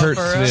and Kurt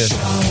Smith.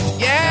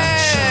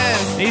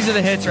 Yes. These are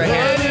the hits right here.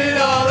 Let it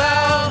all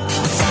out.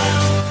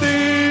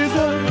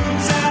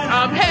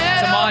 I'm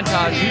head It's a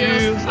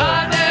montage.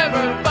 I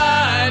never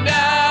find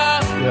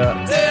out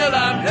till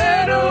I'm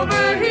head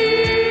over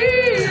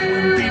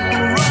here.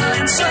 People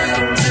running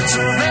circles, it's a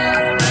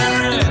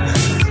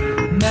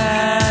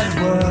mad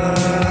world.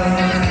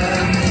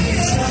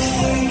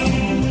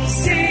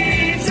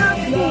 Seeds of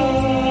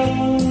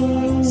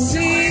love,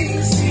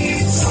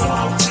 seeds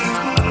of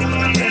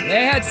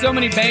They had so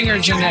many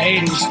bangers in the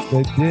 80s.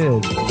 They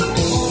did.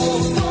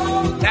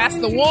 That's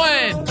the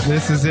one.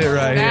 This is it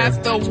right That's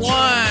here. the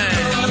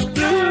one.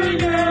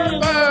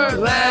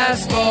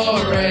 Last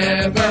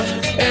forever.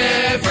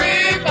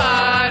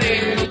 Everybody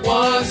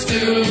wants to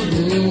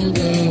rule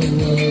the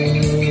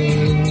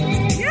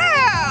world.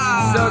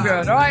 Yeah. So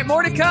good. All right,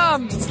 more to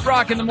come. It's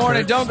Brock in the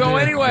morning. Don't go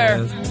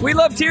anywhere. We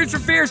love Tears for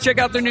Fears. Check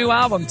out their new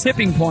album,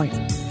 Tipping Point.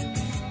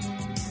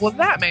 Well,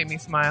 that made me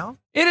smile.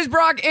 It is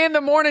Brock in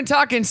the morning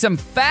talking some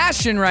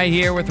fashion right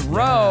here with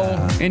Roe.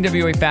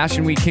 NWA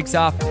Fashion Week kicks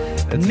off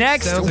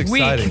next week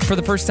exciting. for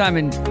the first time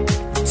in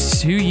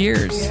 2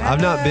 years.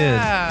 I've not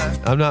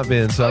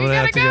been, so I'm gonna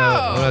have to go.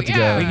 I'm gonna have to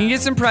go. We can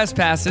get some press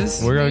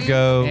passes. We're gonna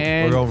go.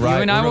 And we're gonna ride.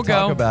 you and I we're will gonna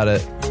go. talk about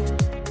it.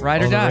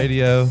 Ride or on die. The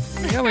radio.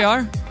 Yeah, we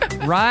are.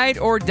 Ride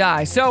or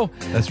die. So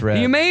That's rad.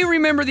 you may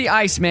remember the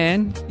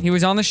Iceman. He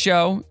was on the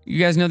show. You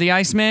guys know the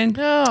Iceman?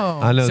 No.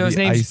 I know So his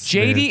the name's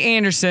Iceman. JD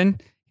Anderson.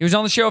 He was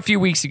on the show a few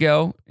weeks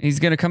ago. He's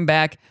going to come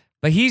back,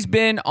 but he's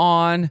been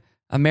on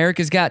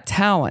America's Got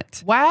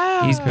Talent.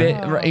 Wow.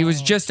 He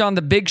was just on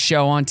the Big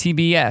Show on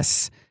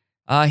TBS.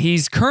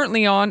 He's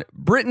currently on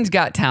Britain's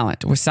Got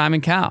Talent with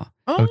Simon Cowell.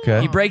 Okay.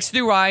 He breaks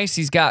through ice.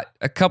 He's got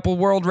a couple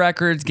world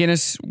records,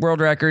 Guinness World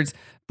Records,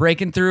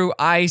 breaking through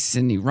ice,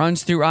 and he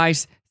runs through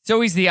ice.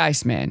 So he's the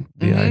Iceman.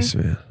 The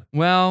Iceman.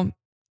 Well,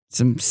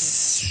 some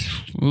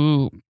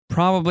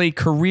probably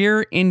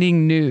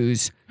career-ending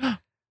news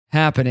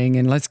happening,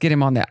 and let's get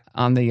him on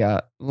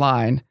the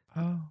line.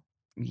 Oh.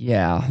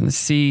 Yeah, let's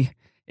see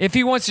if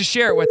he wants to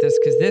share it with us,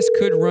 because this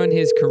could ruin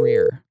his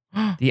career.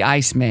 The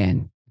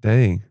Iceman.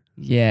 Dang.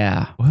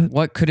 Yeah.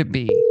 What could it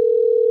be?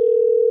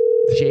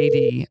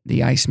 JD,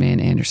 the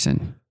Iceman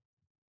Anderson.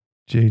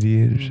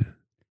 JD Anderson.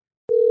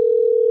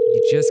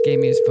 He just gave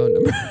me his phone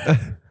number.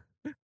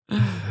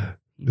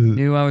 He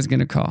knew I was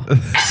going to call.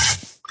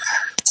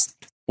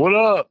 What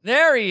up?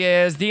 There he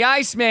is, the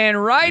Iceman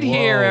right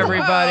here,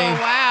 everybody. Oh,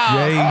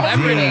 wow.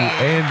 JD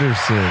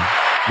Anderson,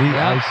 the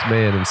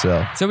Iceman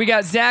himself. So we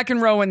got Zach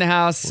and Roe in the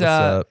house. What's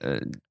up?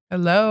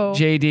 Hello.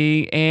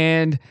 JD.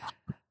 And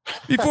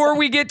before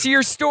we get to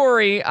your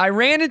story, I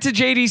ran into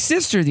JD's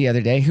sister the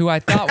other day, who I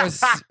thought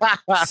was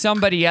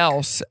somebody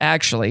else,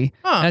 actually.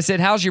 And I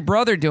said, how's your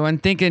brother doing?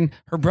 Thinking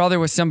her brother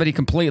was somebody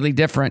completely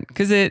different,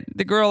 because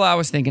the girl I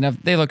was thinking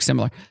of, they look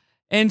similar.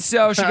 And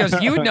so she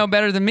goes, you would know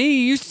better than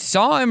me. You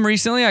saw him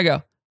recently. I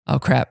go, oh,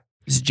 crap.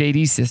 This is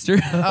JD's sister.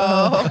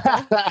 Oh.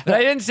 But I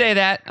didn't say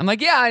that. I'm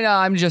like, yeah, I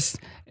know.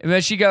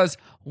 But she goes,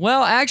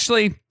 well,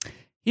 actually,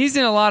 he's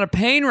in a lot of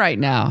pain right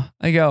now.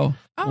 I go,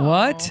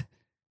 what?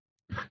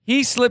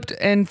 He slipped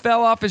and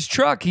fell off his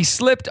truck. He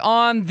slipped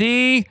on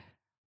the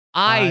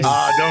ice.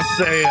 Don't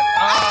say it.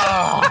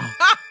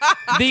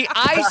 The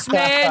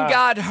Iceman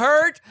got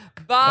hurt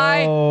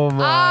by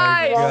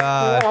ice.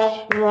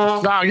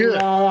 It's not good.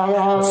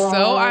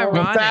 So I'm a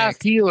ironic.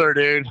 fast healer,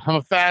 dude. I'm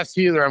a fast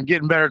healer. I'm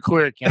getting better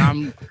quick, and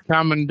I'm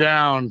coming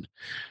down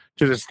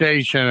to the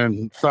station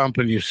and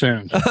thumping you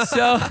soon.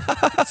 So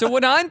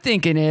what I'm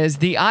thinking is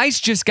the ice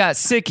just got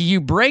sick of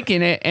you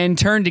breaking it and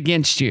turned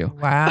against you.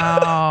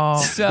 Wow.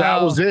 So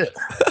That was it.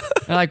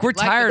 like, we're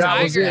tired That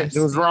of was it. It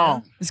was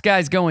wrong. This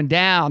guy's going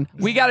down.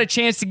 We got a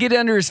chance to get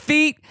under his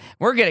feet.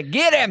 We're going to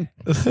get him.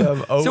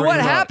 So what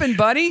happened,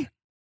 buddy?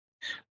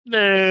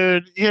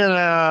 Dude,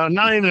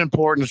 not even an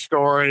important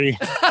story.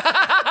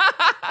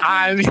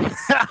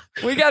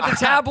 We got the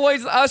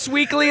tabloids. Us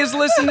Weekly is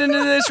listening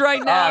to this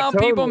right now.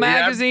 Totally, People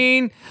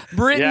Magazine.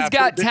 Britain's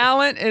Got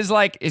Talent is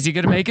like, is he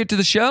going to make it to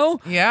the show?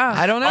 Yeah.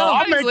 I don't know.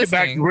 I'll make it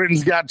back to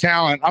Britain's Got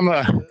Talent. I'm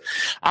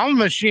a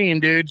machine,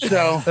 dude.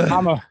 So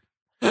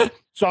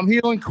I'm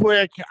healing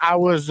quick. I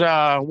was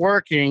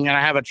working, and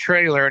I have a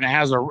trailer, and it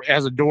has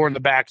a door in the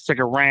back. It's like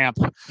a ramp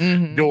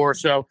door.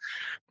 So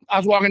I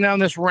was walking down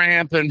this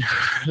ramp, and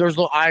there's a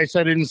little ice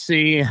I didn't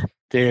see.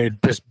 Dude,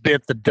 just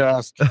bit the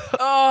dust.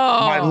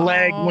 My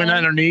leg went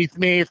underneath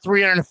me.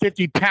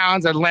 350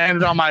 pounds. I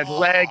landed on my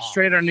leg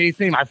straight underneath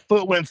me. My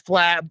foot went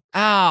flat,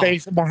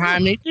 facing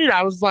behind me. Dude,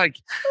 I was like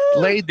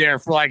laid there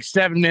for like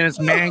 7 minutes,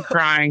 man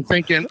crying,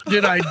 thinking,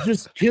 did I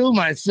just kill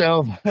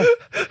myself? Man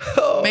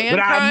But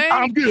crying?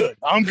 I'm good.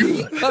 I'm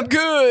good. I'm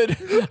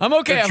good. I'm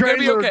okay. The I'm gonna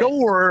be trailer okay.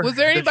 door. Was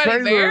there anybody the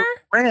trailer there?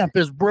 Ramp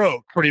is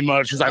broke pretty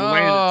much as I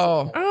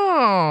landed.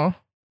 Oh.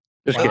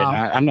 Just kidding.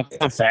 I'm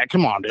not fat.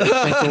 Come on, dude.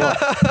 Thanks a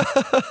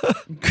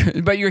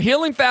lot. But you're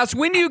healing fast.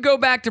 When do you go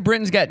back to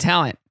Britain's Got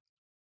Talent?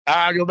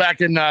 I go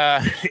back in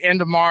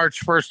end of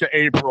March, 1st of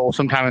April,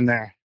 sometime in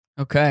there.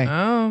 Okay.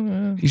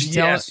 Oh,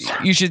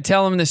 You should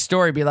tell him this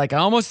story. Be like, I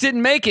almost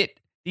didn't make it.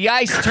 The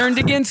ice turned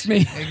against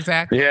me.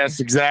 Exactly.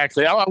 Yes,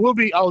 exactly. I will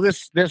be.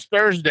 This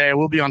Thursday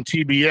we'll be on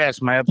TBS.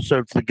 My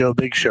episode for the Go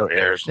Big Show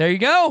airs. There you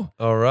go.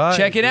 All right.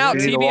 Check it out.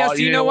 You need to TBS. wa-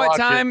 Do you you know need to what watch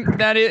time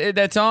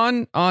that's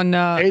on? On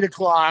 8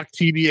 o'clock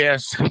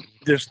TBS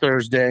this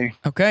Thursday.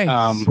 Okay.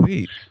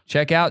 Sweet.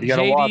 Check out You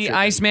gotta watch JD it.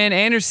 Iceman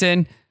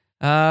Anderson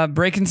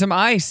breaking some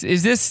ice.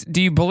 Is this?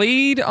 Do you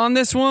bleed on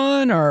this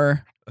one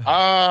or?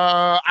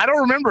 I don't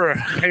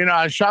remember. You know,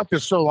 I shot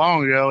this so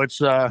long ago. It's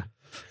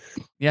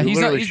Yeah, he's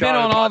literally he's been shot it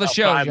on all the about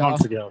shows. 5 y'all.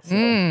 months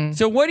ago.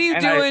 So what are you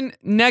And I- doing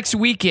next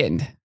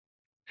weekend?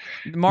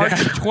 March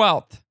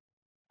 12th.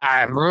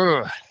 I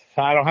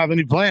don't have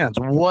any plans.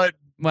 What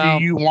Well,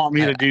 do you want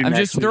me to do? I'm next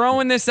just week?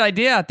 throwing this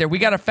idea out there. We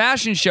got a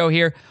fashion show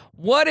here.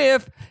 What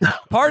if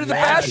part of the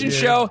fashion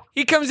show,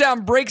 he comes out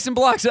and breaks some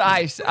blocks of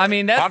ice? I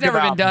mean, that's Talk never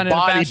been about done in a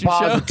body fashion show.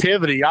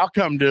 positivity. I'll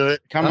come do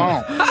it. Come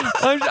on.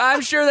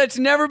 I'm sure that's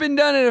never been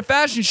done in a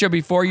fashion show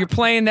before. You're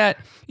playing that,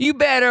 you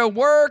better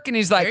work, and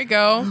he's like, There you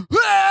go.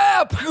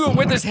 "Ah,"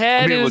 with his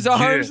head Be and his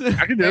legit. arms.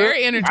 I can do Very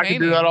it. I can entertaining.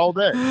 do that all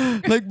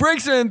day. Like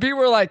breaks it, and people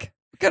are like,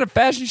 what kind of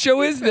fashion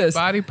show is this?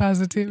 Body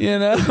positivity. You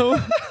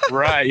know?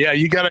 Right? Yeah,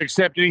 you got to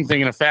accept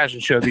anything in a fashion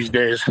show these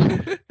days.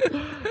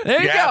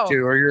 There you have go. to,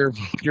 or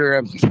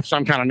you're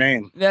some kind of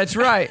name. That's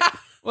right.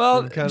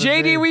 Well, kind of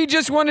JD, name. we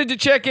just wanted to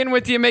check in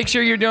with you, make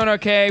sure you're doing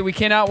okay. We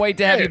cannot wait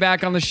to have Hey. you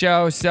back on the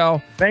show.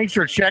 So Thanks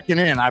for checking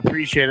in. I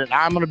appreciate it.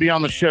 I'm going to be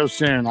on the show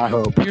soon. I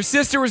hope. your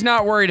sister was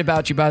not worried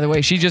about you, by the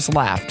way. She just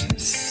laughed.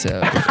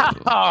 So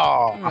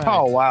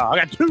Oh wow! I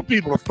got 2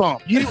 people to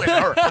thump. You and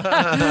her.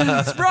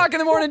 it's Brock in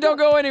the morning. Don't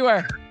go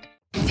anywhere.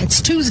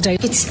 It's Tuesday.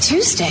 It's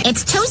Tuesday.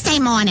 It's Tuesday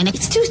morning.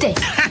 It's Tuesday.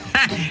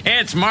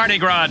 It's Mardi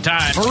Gras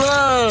time.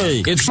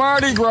 Hooray! It's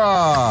Mardi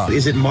Gras.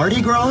 Is it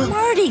Mardi Gras?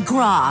 Mardi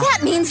Gras. That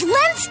means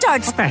Lent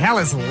starts. What the hell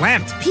is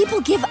Lent?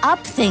 People give up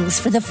things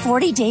for the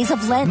 40 days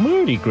of Lent.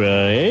 Mardi Gras,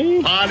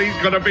 eh? Party's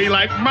going to be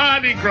like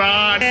Mardi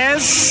Gras.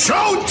 It's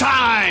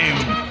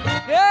showtime!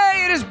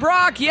 Hey, it is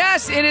Brock.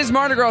 Yes, it is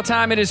Mardi Gras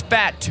time. It is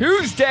Fat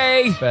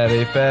Tuesday.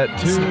 Fatty Fat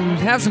Tuesday.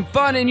 Have some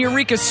fun in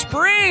Eureka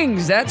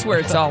Springs. That's where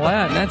it's all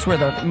at. That's where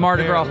the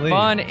Mardi Gras Apparently.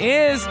 fun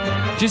is.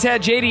 Just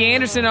had JD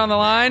Anderson on the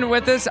line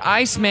with us.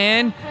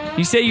 Iceman.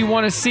 You say you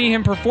want to see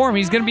him perform.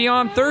 He's going to be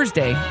on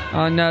Thursday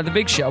on the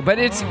Big Show. But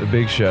it's The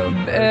Big Show.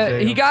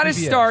 he got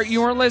his start.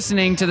 You weren't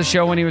listening to the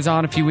show when he was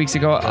on a few weeks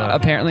ago,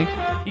 apparently.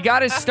 He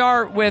got his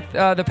start with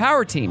the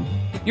Power Team.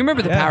 You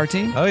remember the Power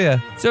Team? Oh, yeah.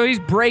 So he's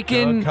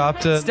breaking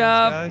Helicopter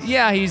stuff. guys?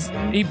 Yeah,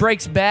 he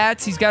breaks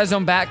bats. He's got his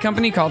own bat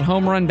company called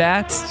Home Run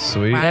Bats.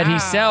 Sweet. That he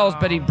sells,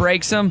 but he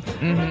breaks them.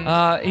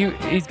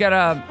 He's got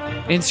a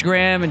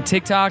Instagram and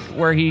TikTok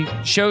where he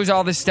shows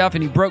all this stuff,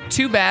 and he broke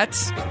 2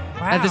 bats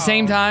at the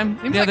same time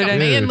Seems the like other a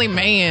day. manly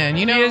man,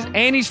 you know? He is,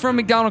 and he's from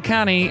McDonald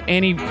County,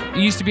 and he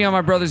used to be on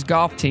my brother's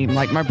golf team.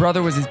 Like, my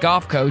brother was his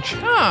golf coach.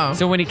 Oh.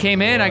 So when he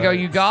came in, I go,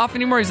 you golf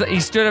anymore? He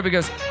stood up and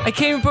goes, I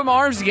can't even put my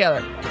arms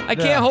together. I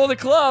can't hold a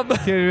club.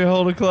 Can't even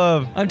hold a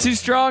club. I'm too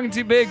strong and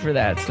too big for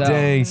that. So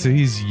Dang, so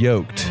he's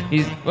yoked.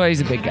 he's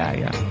a big guy,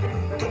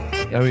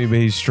 yeah. I mean, but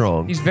he's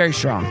strong. He's very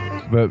strong.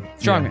 But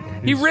Strong yeah,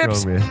 man. He he's rips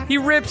strong, man. he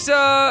rips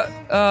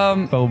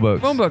phone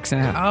books. phone books in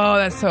half. Oh,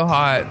 that's so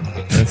hot.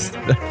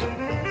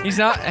 He's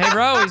not hey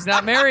bro, he's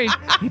not married.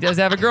 He does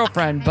have a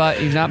girlfriend, but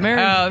he's not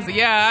married. So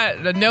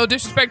yeah, no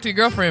disrespect to your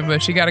girlfriend,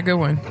 but she got a good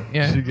one.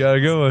 Yeah. You got a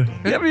good one.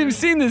 You haven't even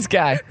seen this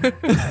guy.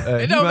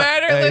 It don't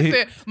matter.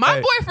 Listen, my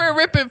boyfriend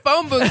ripping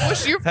phone books.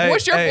 What's your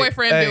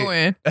boyfriend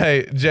doing?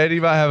 Hey, JD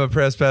might have a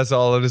press pass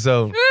all on his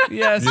own.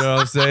 Yes. You know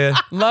what I'm saying?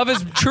 Love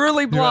is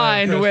truly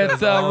blind You're right, with Chris,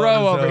 that's all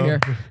Ro on his over own. here.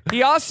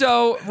 He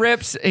also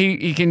rips.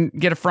 He can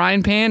get a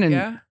frying pan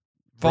and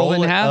fold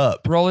it in half,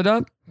 roll it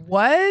up.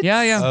 What?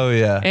 Yeah. Oh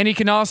yeah. And he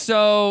can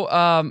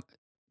also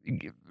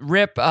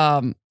rip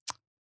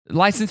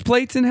license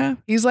plates in half.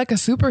 He's like a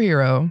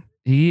superhero.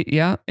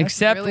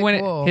 Except really when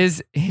cool.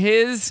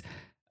 his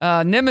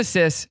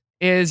nemesis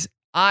is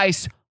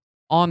ice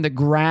on the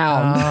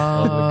ground.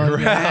 On the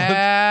ground.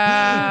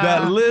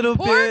 That little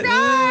bit,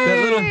 that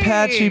little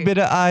patchy bit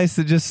of ice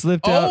that just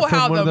slipped out Oh, from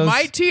how one the of those.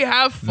 mighty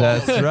have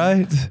fallen. That's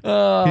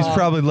right. He's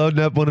probably loading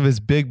up one of his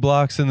big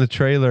blocks in the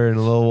trailer and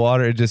a little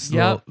water. It just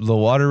the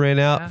water ran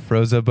out,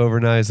 froze up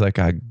overnight. He's like,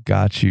 I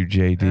got you,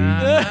 JD.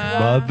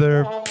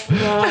 Mother.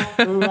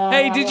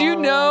 Hey, did you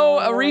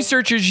know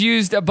researchers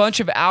used a bunch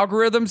of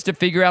algorithms to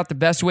figure out the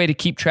best way to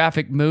keep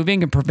traffic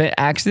moving and prevent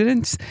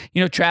accidents?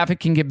 You know, traffic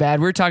can get bad.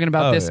 We were talking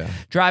about this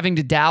driving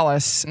to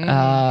Dallas. You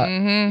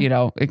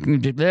know, it can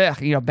be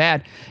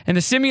bad. And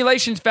the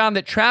simulations found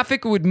that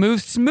traffic would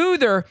move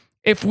smoother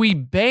if we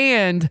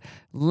banned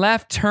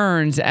left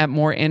turns at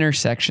more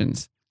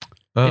intersections.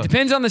 It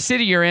depends on the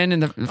city you're in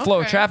and the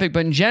flow of traffic,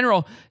 but in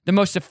general, the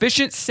most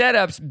efficient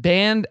setups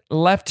ban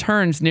left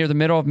turns near the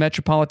middle of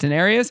metropolitan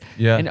areas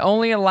and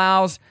only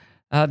allows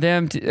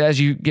them to, as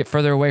you get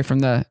further away from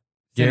the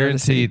center of the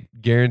city.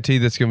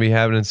 Guaranteed that's going to be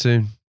happening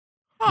soon.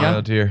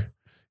 Out here.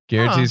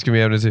 Guaranteed it's going to be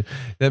happening soon.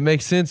 That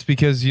makes sense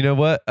because you know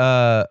what?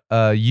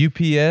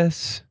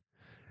 UPS,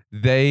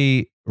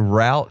 they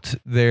route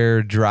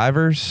their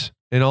drivers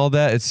and all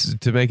that. It's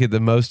to make it the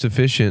most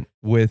efficient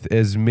with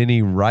as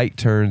many right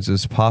turns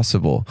as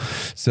possible.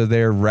 So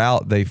their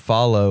route they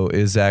follow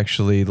is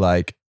actually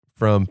like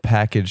from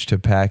package to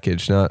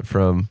package, not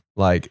from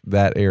like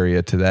that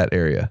area to that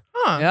area.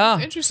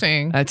 That's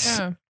interesting. That's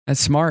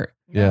smart.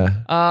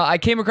 Yeah. I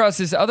came across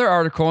this other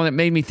article and it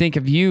made me think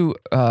of you,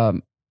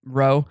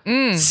 Ro.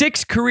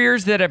 6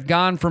 careers that have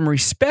gone from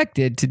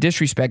respected to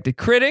disrespected.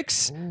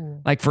 Critics,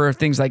 like for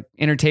things like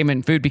entertainment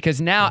and food,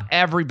 because now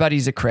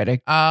everybody's a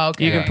critic. Oh,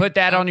 okay. You can put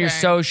that on your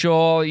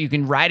social. You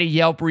can write a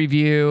Yelp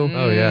review.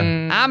 Oh,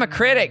 yeah. I'm a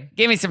critic.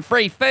 Give me some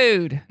free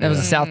food. That was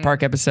a South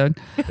Park episode.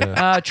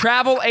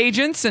 Travel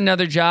agents,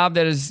 another job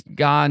that has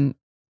gone,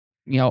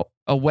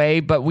 away,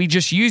 but we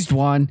just used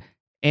one.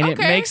 And it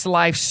makes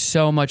life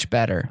so much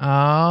better.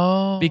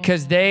 Oh.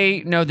 Because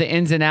they know the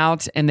ins and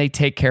outs and they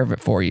take care of it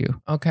for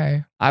you.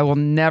 Okay. I will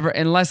never,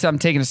 unless I'm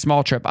taking a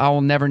small trip, I will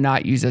never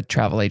not use a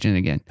travel agent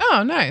again.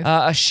 Oh, nice.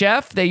 A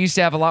chef, they used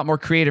to have a lot more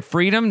creative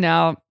freedom.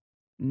 Now,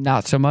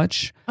 not so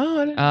much.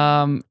 Oh, I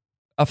didn't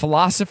a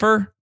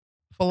philosopher.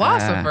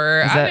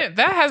 That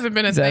hasn't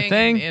been a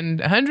thing in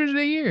hundreds of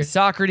years.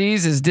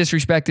 Socrates is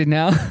disrespected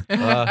now.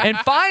 And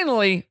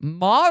finally,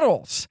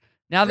 models.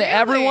 Now that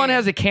everyone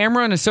has a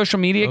camera and a social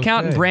media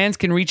account and brands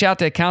can reach out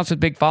to accounts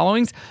with big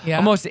followings,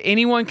 almost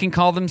anyone can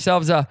call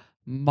themselves a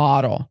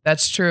model.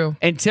 That's true.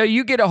 Until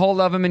you get a hold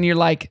of them and you're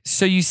like,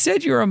 so you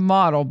said you're a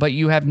model, but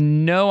you have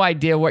no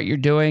idea what you're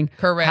doing.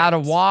 Correct. How to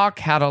walk,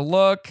 how to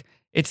look.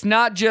 It's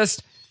not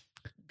just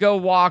go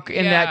walk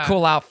in that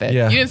cool outfit.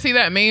 You didn't see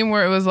that meme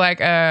where it was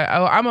like,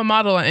 I'm a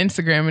model on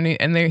Instagram,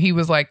 and he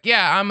was like,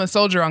 yeah, I'm a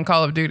soldier on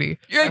Call of Duty.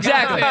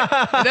 Exactly.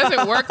 It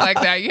doesn't work like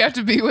that. You have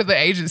to be with the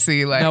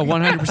agency. Like, no,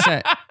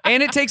 100%.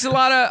 And it takes a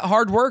lot of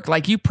hard work.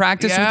 Like you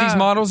practice with these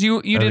models.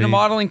 You did a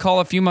modeling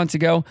call a few months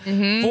ago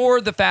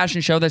for the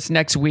fashion show that's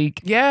next week.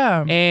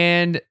 Yeah.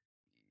 And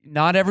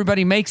not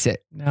everybody makes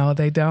it. No,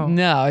 they don't.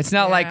 No, it's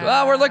not like,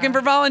 well, we're looking for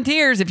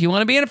volunteers if you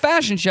want to be in a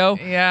fashion show.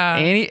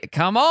 Yeah.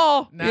 Come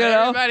on. Not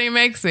everybody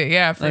makes it.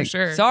 Yeah, for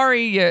sure.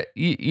 Sorry,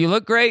 you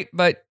look great,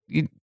 but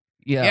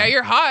yeah,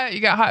 you're hot. You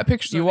got hot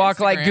pictures. You walk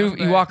like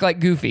Goofy. You walk like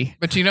Goofy,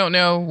 but you don't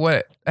know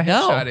what a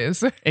headshot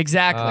is.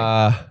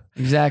 Exactly.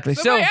 Exactly.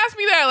 Somebody asked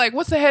me that, like,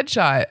 what's a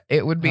headshot?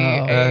 It would be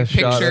a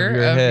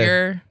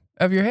picture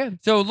of your head.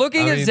 So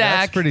looking at Zach,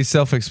 that's pretty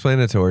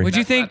self-explanatory. Would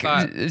you think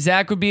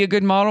Zach would be a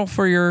good model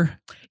for your?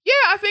 Yeah,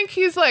 I think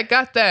he's like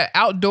got that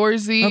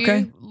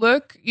outdoorsy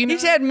look. You know,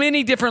 he's had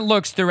many different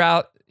looks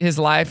throughout his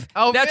life.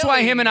 Oh, that's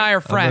why him and I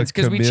are friends,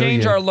 because we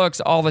change our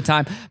looks all the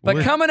time.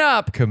 But coming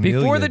up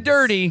before the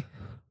dirty,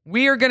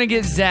 we are going to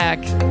get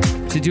Zach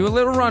to do a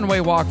little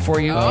runway walk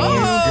for you. Oh,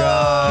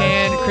 gosh.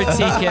 And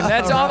critique him.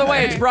 That's all the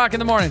way. It's Brock in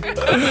the morning.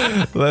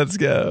 Let's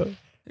go.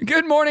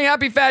 Good morning.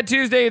 Happy Fat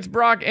Tuesday. It's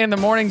Brock in the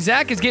morning.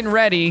 Zach is getting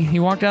ready.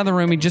 He walked out of the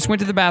room. He just went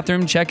to the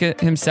bathroom, check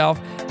it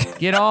himself,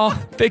 get all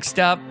fixed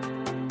up.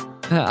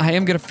 I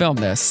am going to film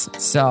this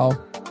so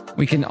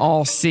we can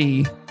all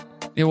see.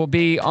 It will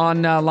be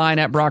online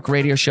at Brock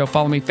Radio Show.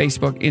 Follow me,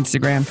 Facebook,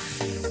 Instagram.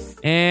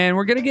 And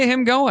we're going to get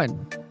him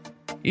going.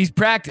 He's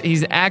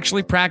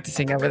actually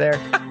practicing over there.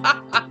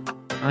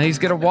 He's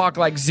going to walk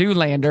like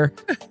Zoolander.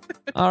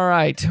 All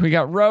right. We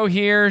got Ro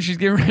here. She's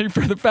getting ready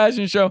for the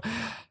fashion show.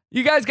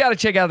 You guys got to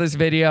check out this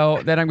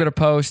video that I'm going to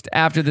post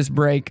after this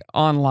break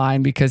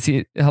online because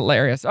he's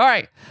hilarious. All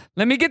right.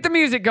 Let me get the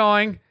music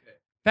going.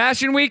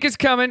 Fashion Week is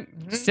coming.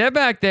 Step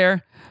back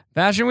there.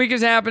 Fashion Week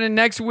is happening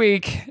next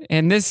week.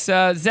 And this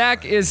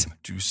Zach is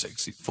too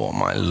sexy for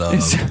my love.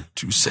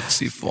 Too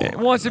sexy for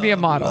my wants to be a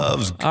model.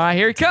 All right,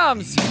 here he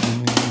comes.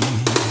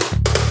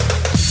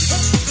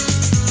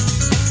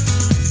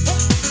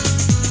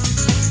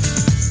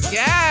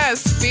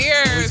 Yes,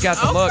 Spears. He's got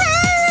the look.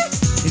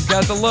 He's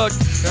got the look.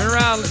 Turn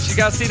around. She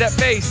got to see that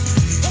face.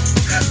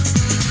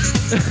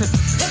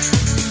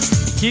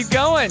 Keep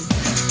going.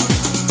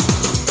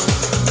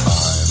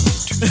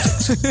 On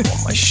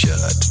my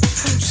shirt.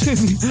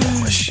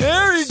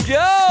 There he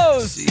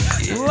goes.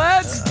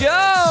 Let's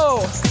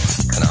go.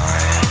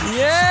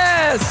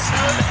 Yes.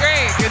 That was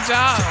great. Good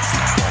job.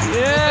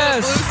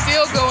 Yes. Blue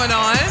steel going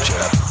on.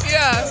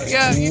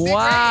 Yeah. You did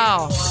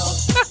wow.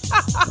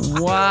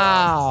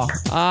 Wow.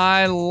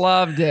 I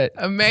loved it.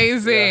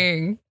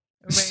 Amazing.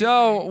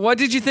 So, what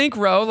did you think,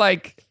 Ro?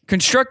 Like,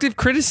 constructive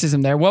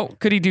criticism there. What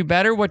could he do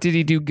better? What did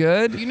he do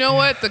good? You know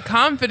what? The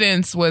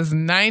confidence was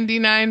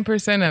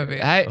 99% of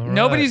it.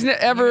 Nobody's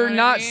ever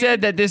not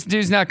said that this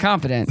dude's not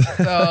confident.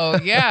 So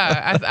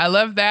yeah, I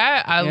love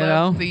that. I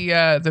love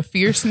the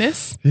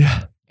fierceness.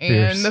 Yeah.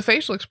 And the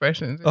facial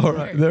expressions. All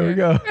right, there we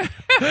go.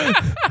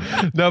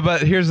 No,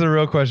 but here's the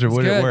real question: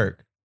 would it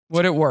work?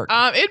 Would it work?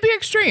 It'd be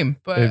extreme,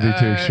 but It'd be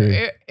too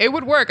extreme. It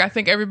would work. I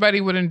think everybody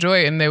would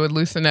enjoy it, and they would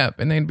loosen up,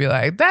 and they'd be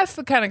like, "That's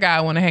the kind of guy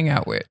I want to hang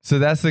out with." So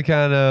that's the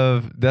kind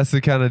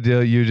of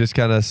deal you just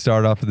kind of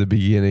start off at the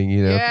beginning.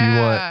 You know, if you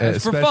want,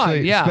 It's for fun,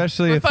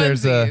 especially For if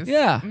funsies.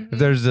 if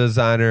there's a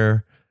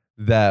designer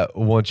that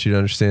wants you to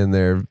understand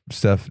their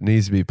stuff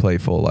needs to be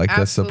playful. Like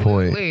that's the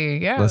point.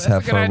 Yeah, let's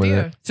have fun with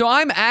it. So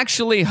I'm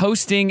actually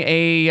hosting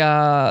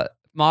a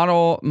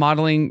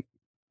modeling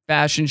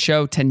fashion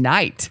show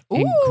tonight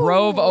in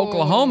Grove,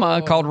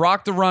 Oklahoma, called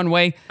Rock the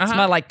Runway. It's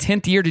my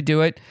 10th year to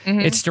do it.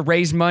 It's to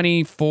raise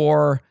money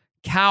for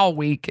Cow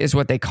Week, is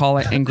what they call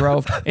it in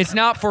Grove. It's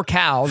not for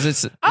cows.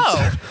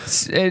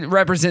 It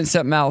represents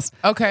something else.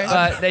 Okay,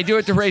 but they do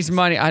it to raise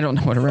money. I don't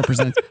know what it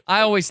represents.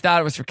 I always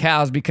thought it was for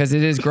cows because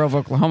it is Grove,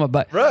 Oklahoma.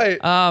 But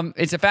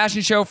it's a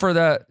fashion show for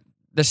the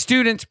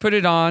students. Put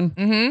it on.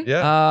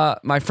 Yeah.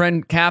 My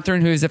friend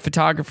Catherine, who is a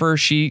photographer,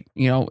 she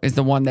is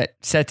the one that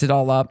sets it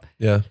all up.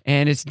 Yeah.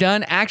 And it's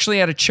done actually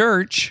at a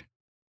church,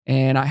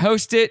 and I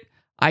host it.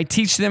 I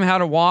teach them how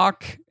to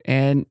walk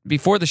and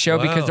before the show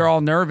because they're all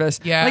nervous.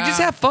 Yeah. Like,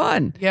 just have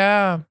fun.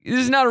 Yeah. This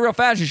is not a real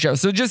fashion show,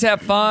 so just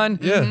have fun.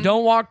 Yeah.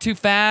 Don't walk too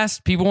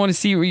fast. People want to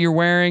see what you're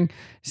wearing.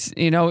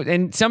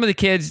 And some of the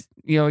kids,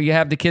 you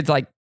have the kids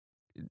like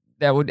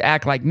that would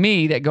act like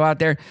me that go out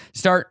there,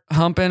 start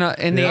humping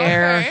in the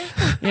air,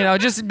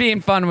 just being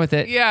fun with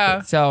it.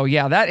 Yeah. So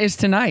yeah, that is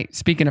tonight.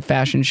 Speaking of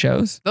fashion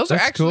shows, Those are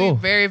actually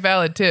very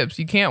valid tips.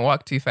 You can't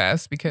walk too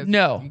fast because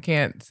you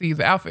can't see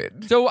the outfit.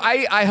 So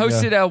I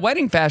hosted a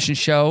wedding fashion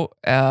show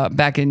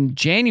back in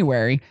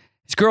January.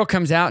 This girl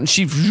comes out and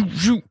she,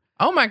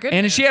 oh my goodness,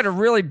 and she had a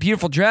really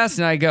beautiful dress,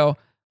 and I go,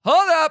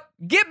 hold up,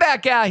 get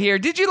back out here.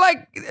 Did you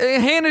like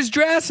Hannah's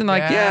dress? And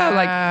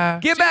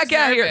get back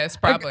out here.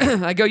 Probably.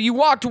 I go, you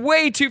walked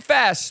way too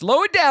fast.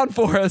 Slow it down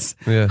for us.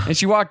 Yeah. And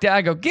she walked out.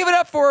 I go, give it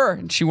up for her.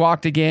 And she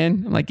walked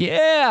again. I'm like,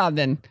 yeah. And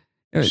then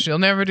she'll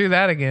never do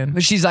that again.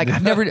 But she's like,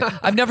 I've never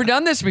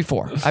done this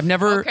before. I've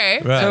never.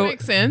 Okay, So that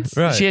makes sense.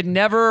 Right. She had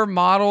never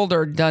modeled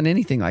or done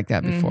anything like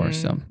that before.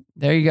 So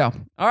there you go.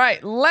 All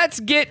right, let's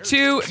get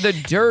to the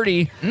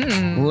dirty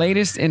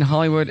latest in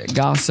Hollywood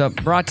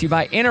gossip, brought to you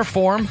by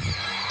Interform.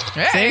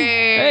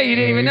 Hey, you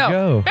didn't even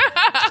know.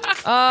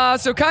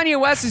 So Kanye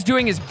West is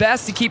doing his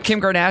best to keep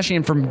Kim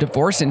Kardashian from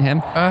divorcing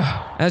him.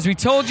 As we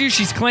told you,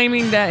 she's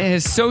claiming that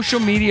his social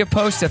media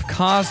posts have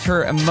caused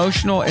her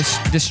emotional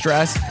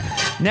distress.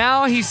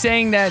 Now he's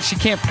saying that she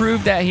can't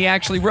prove that he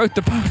actually wrote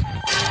the post.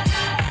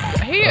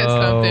 He is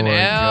something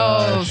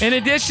else. In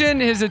addition,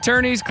 his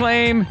attorneys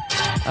claims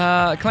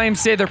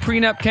say their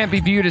prenup can't be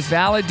viewed as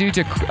valid due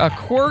to a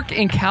quirk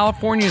in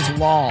California's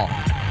law.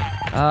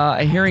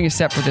 A hearing is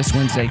set for this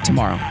Wednesday,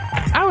 tomorrow.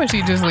 I wish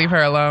he'd just leave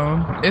her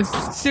alone.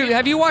 Dude,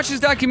 have you watched this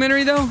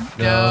documentary though?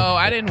 No,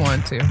 I didn't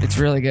want to. It's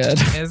really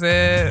good. Is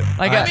it?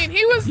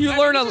 He was. He's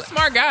a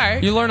smart guy.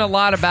 You learn a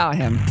lot about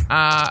him.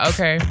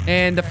 Okay.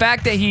 And the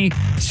fact that he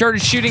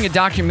started shooting a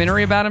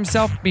documentary about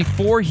himself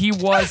before he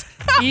was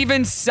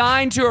even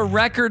signed to a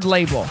record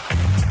label.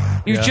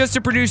 He was just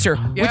a producer,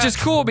 which is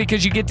cool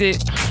because you get to,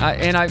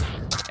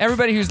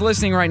 everybody who's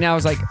listening right now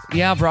is like,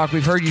 yeah, Brock,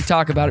 we've heard you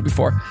talk about it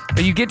before.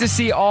 But you get to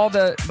see all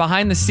the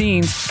behind the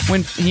scenes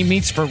when he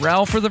meets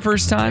Pharrell for the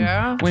first time.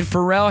 Yeah. When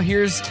Pharrell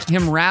hears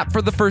him rap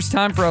for the first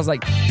time, Pharrell's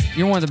like,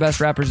 you're one of the best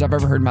rappers I've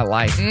ever heard in my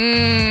life.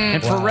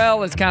 And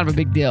Pharrell is kind of a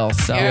big deal.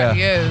 So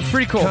he is.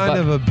 Pretty cool. Kind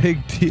of a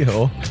big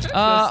deal. Just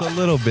a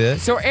little bit.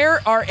 So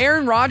are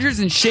Aaron Rodgers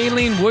and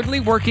Shailene Woodley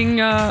working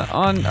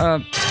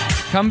on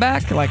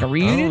comeback, like a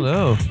reunion? I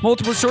don't know.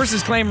 Multiple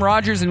sources claim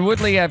Rodgers and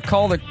Woodley have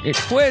called it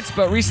quits,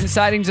 but recent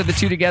sightings of the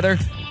two together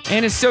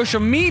and his social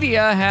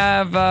media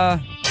have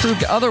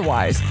proved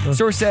otherwise.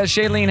 Source says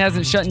Shailene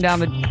hasn't shut down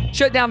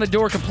the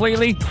door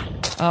completely,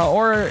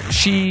 or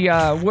she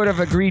wouldn't have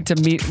agreed to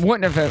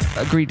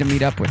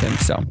meet up with him.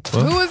 So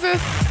who is this?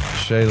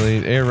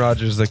 Shailene. Aaron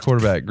Rodgers, the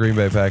quarterback, Green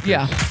Bay Packers.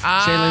 Yeah.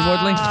 Shailene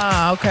Woodley.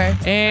 Okay.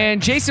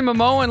 And Jason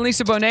Momoa and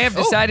Lisa Bonet have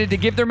decided to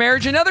give their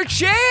marriage another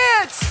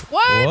chance.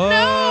 What?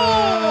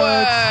 No.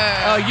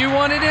 Oh, you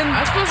wanted him?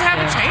 I'm supposed to have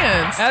a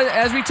chance.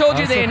 As we told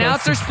you, they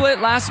announced their split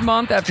last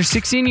month after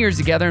 16 years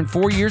together and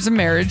 4 years of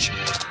marriage.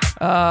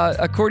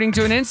 According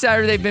to an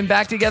insider, they've been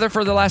back together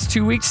for the last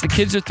 2 weeks. The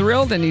kids are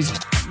thrilled, and he's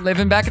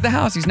living back at the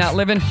house. He's not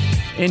living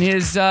in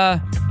his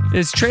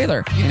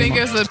trailer. You think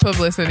it's a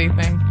publicity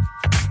thing?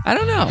 I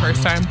don't know.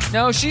 First time?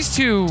 No, she's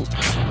too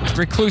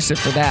reclusive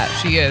for that.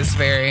 She is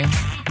very.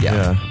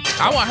 Yeah.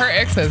 I want her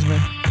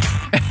ex-husband.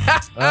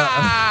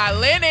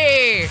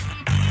 Lenny.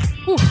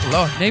 Whew,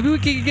 Lord. Maybe we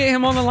can get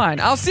him on the line.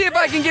 I'll see if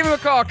I can give him a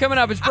call. Coming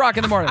up, it's Brock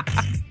in the morning.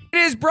 It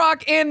is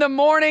Brock in the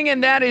morning,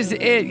 and that is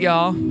it,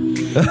 y'all.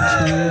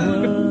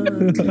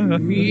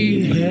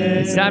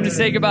 It's time to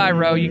say goodbye,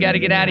 Ro. You got to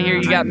get out of here.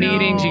 You got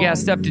meetings. You got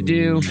stuff to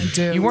do.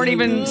 You weren't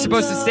even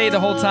supposed to stay the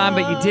whole time,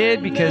 but you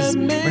did because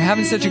we're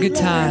having such a good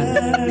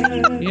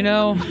time. You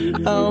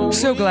know,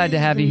 so glad to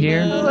have you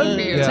here.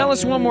 Tell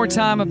us one more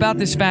time about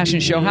this fashion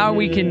show, how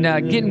we can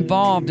get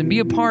involved and be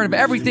a part of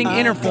everything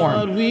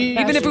Interform,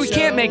 even if we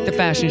can't make the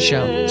fashion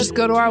show. Just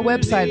go to our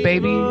website,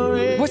 baby.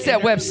 What's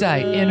that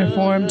website?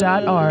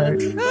 Interform.art.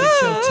 Get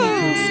your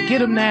tickets. Get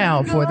them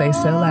now before they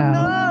sell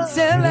out.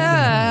 Sell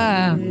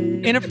out.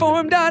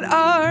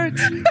 Interform.art.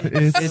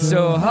 It's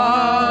so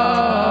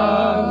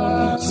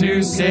hard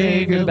to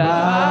say goodbye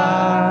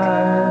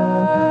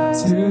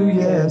to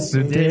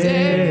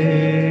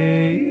yesterday.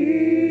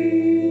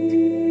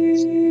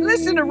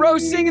 Listen to Ro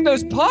singing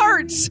those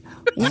parts.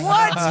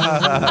 What?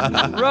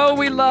 Ro,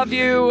 we love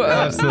you.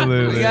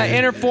 Absolutely. We got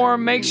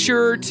Interform. Make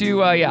sure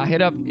to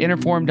hit up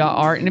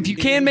interform.art. And if you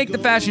can make the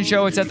fashion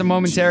show, it's at the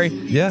Momentary.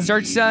 Yeah.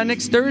 Starts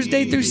next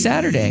Thursday through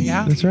Saturday.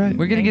 Yeah. That's right.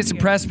 We're going to get some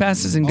press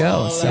passes and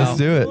go. So Let's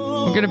do it.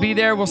 we're going to be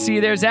there. We'll see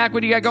you there. Zach,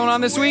 what do you got going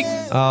on this week?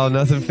 Oh,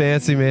 nothing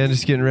fancy, man.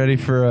 Just getting ready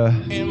for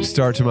a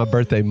start to my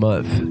birthday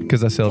month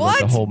because I celebrate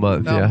the whole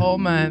month. The whole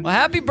month. Well,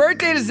 happy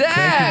birthday to Zach.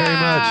 Thank you very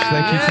much.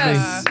 Thank you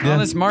for me. On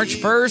this March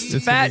 1st,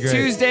 This Fat will be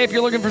great. Tuesday. If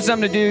you're looking for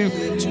something to do,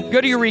 go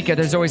to Eureka.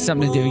 There's always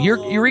something to do.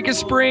 Eureka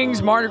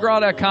Springs,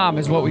 MardiGras.com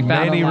is what we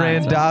found. Manny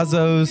online,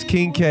 Randazzo's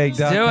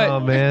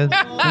KingCake.com, man.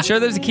 I'm sure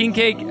there's a king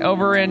cake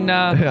over in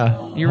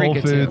Eureka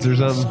Whole Foods too. or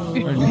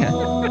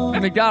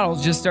something.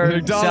 McDonald's just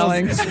started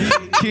selling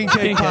King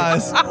Cake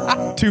pies. 2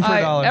 for All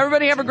right, $1.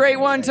 everybody have a great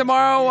one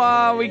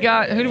tomorrow. Who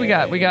do we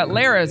got? We got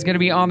Lara is going to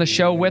be on the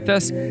show with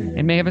us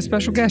and may have a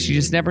special guest. You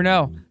just never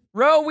know.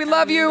 Ro, we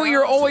love you.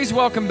 You're always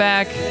welcome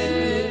back.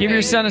 Give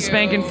your son a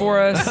spanking for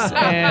us.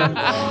 And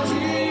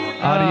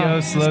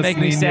Adios, just make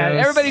me sad.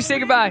 niños. Everybody say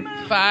goodbye.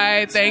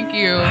 Bye. Thank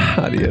you.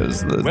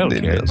 Adios, los Well,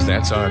 niños. kids,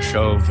 that's our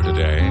show for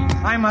today.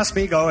 I must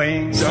be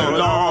going. So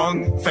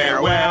long,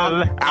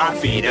 farewell. Our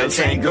feet are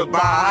saying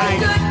goodbye.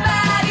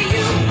 Goodbye.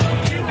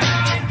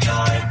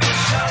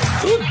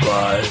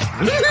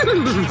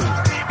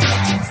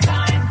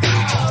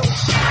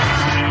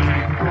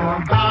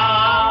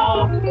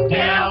 Till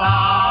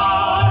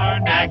our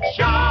next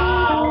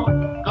show.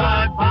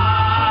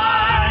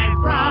 Goodbye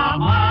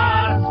from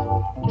us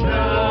to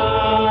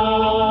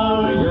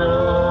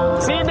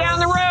you. See you down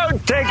the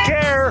road. Take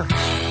care.